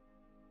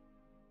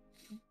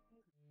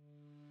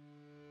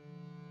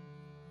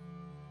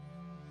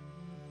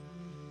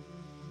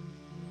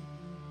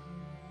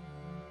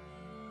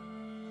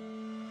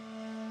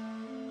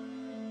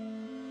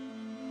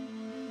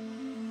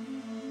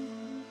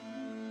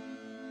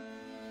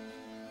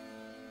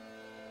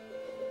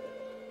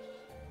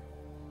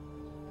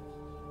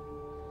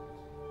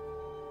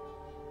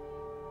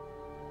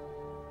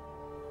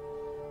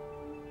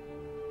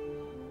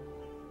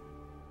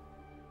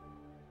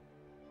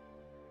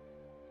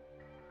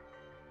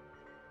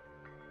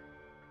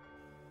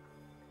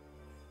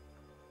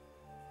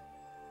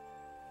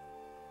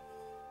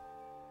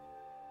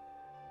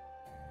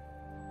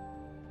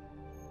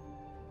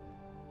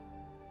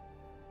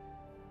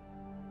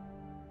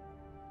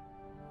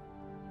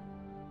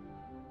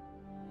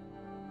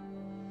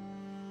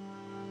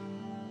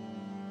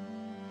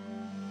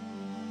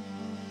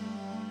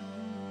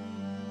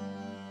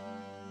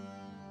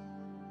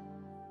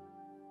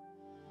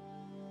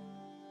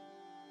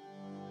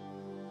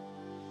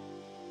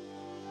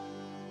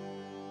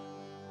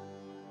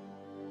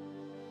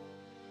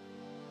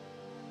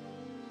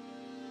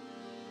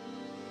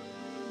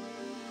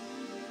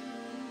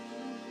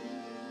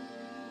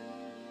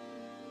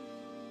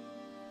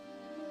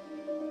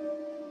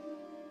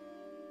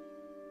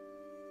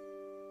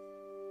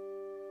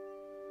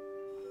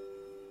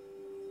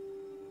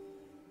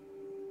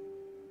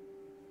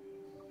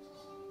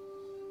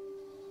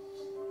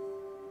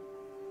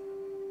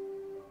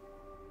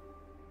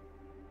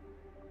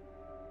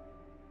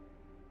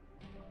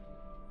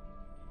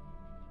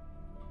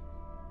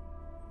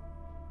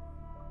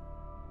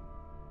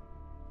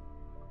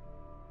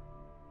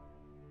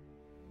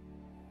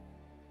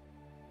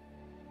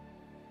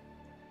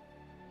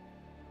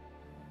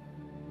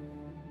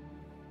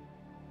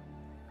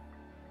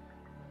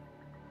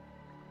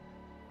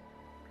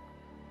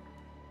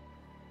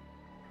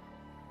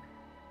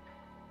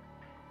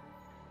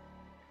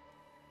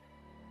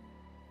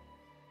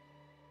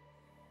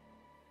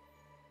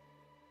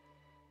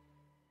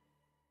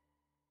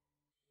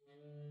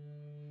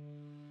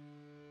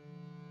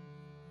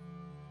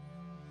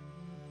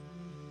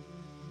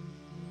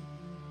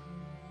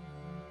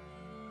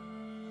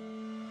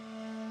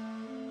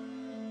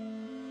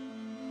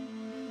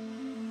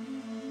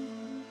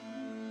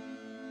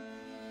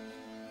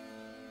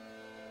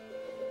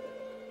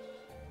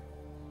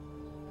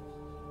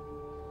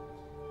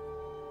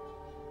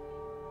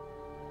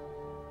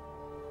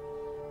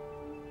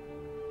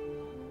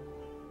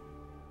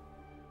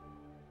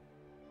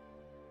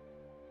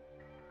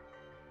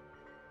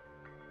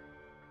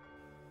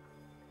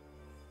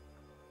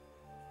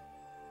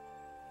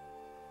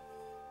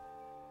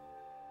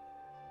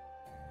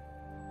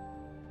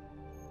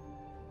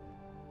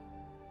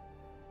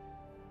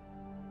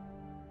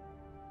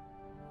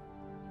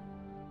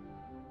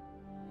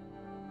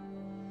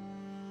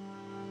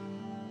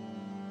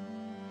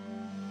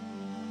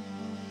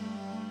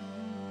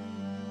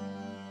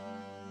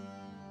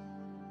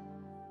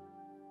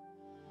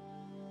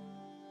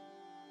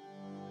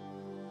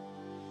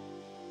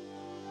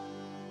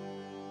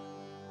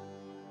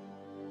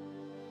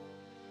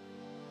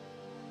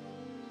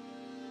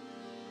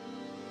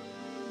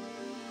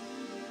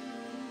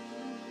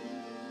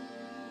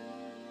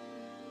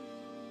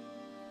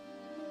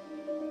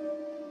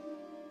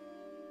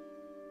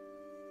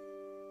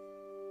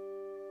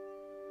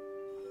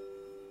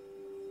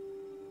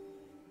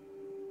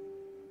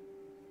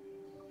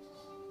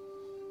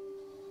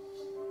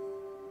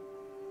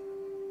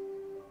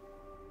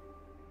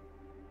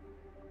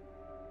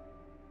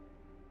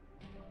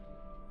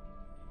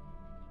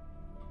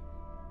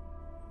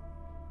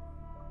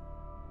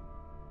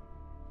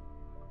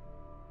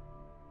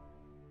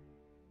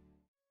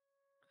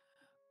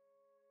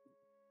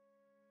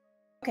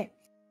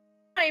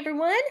 Hi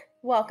everyone,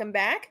 welcome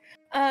back.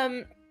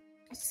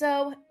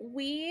 So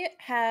we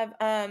have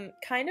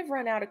kind of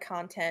run out of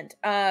content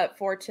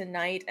for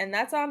tonight, and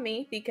that's on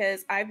me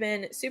because I've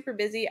been super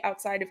busy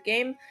outside of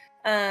game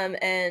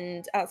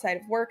and outside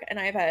of work, and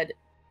I've had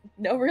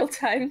no real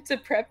time to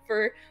prep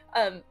for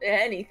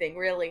anything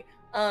really.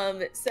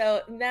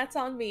 So that's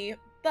on me.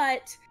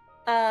 But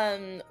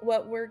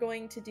what we're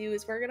going to do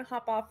is we're gonna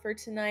hop off for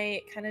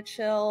tonight, kind of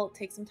chill,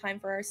 take some time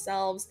for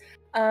ourselves.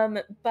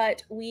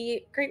 But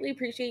we greatly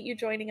appreciate you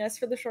joining us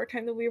for the short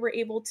time that we were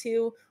able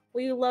to.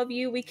 We love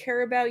you, we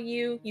care about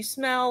you. You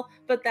smell,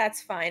 but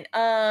that's fine.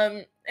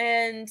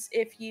 And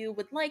if you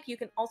would like, you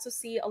can also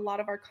see a lot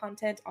of our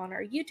content on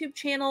our YouTube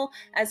channel,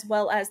 as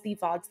well as the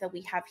VODs that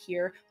we have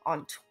here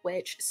on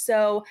Twitch.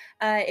 So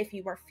if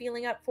you are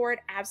feeling up for it,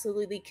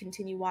 absolutely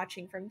continue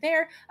watching from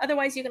there.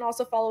 Otherwise, you can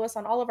also follow us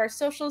on all of our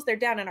socials. They're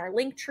down in our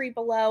link tree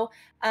below.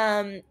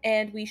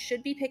 And we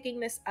should be picking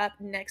this up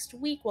next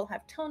week. We'll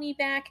have Tony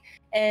back,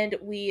 and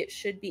we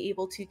should be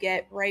able to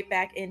get right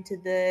back into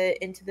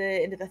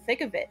the thick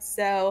of it.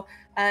 So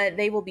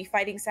they will be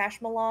fighting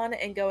Sash Milan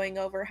and going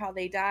over how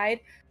they died,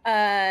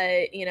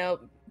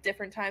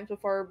 different times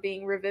before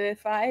being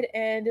revivified,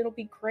 and it'll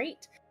be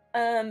great.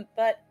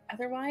 But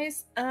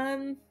otherwise,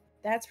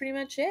 that's pretty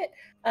much it.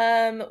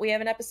 We have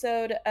an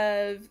episode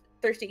of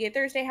Thirsty Gate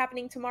Thursday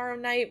happening tomorrow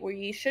night where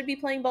you should be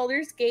playing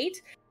Baldur's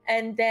Gate.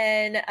 And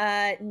then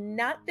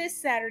not this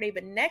Saturday,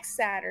 but next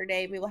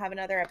Saturday, we will have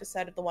another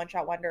episode of the One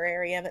Shot Wonder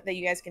Area that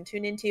you guys can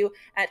tune into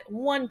at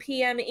 1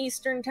 p.m.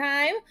 Eastern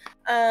Time.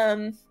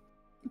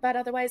 But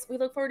otherwise, we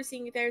look forward to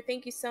seeing you there.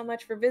 Thank you so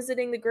much for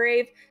visiting the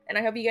grave, and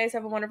I hope you guys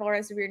have a wonderful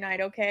rest of your night,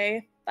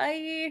 okay?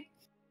 Bye!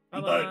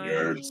 Good night,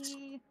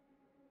 nerds.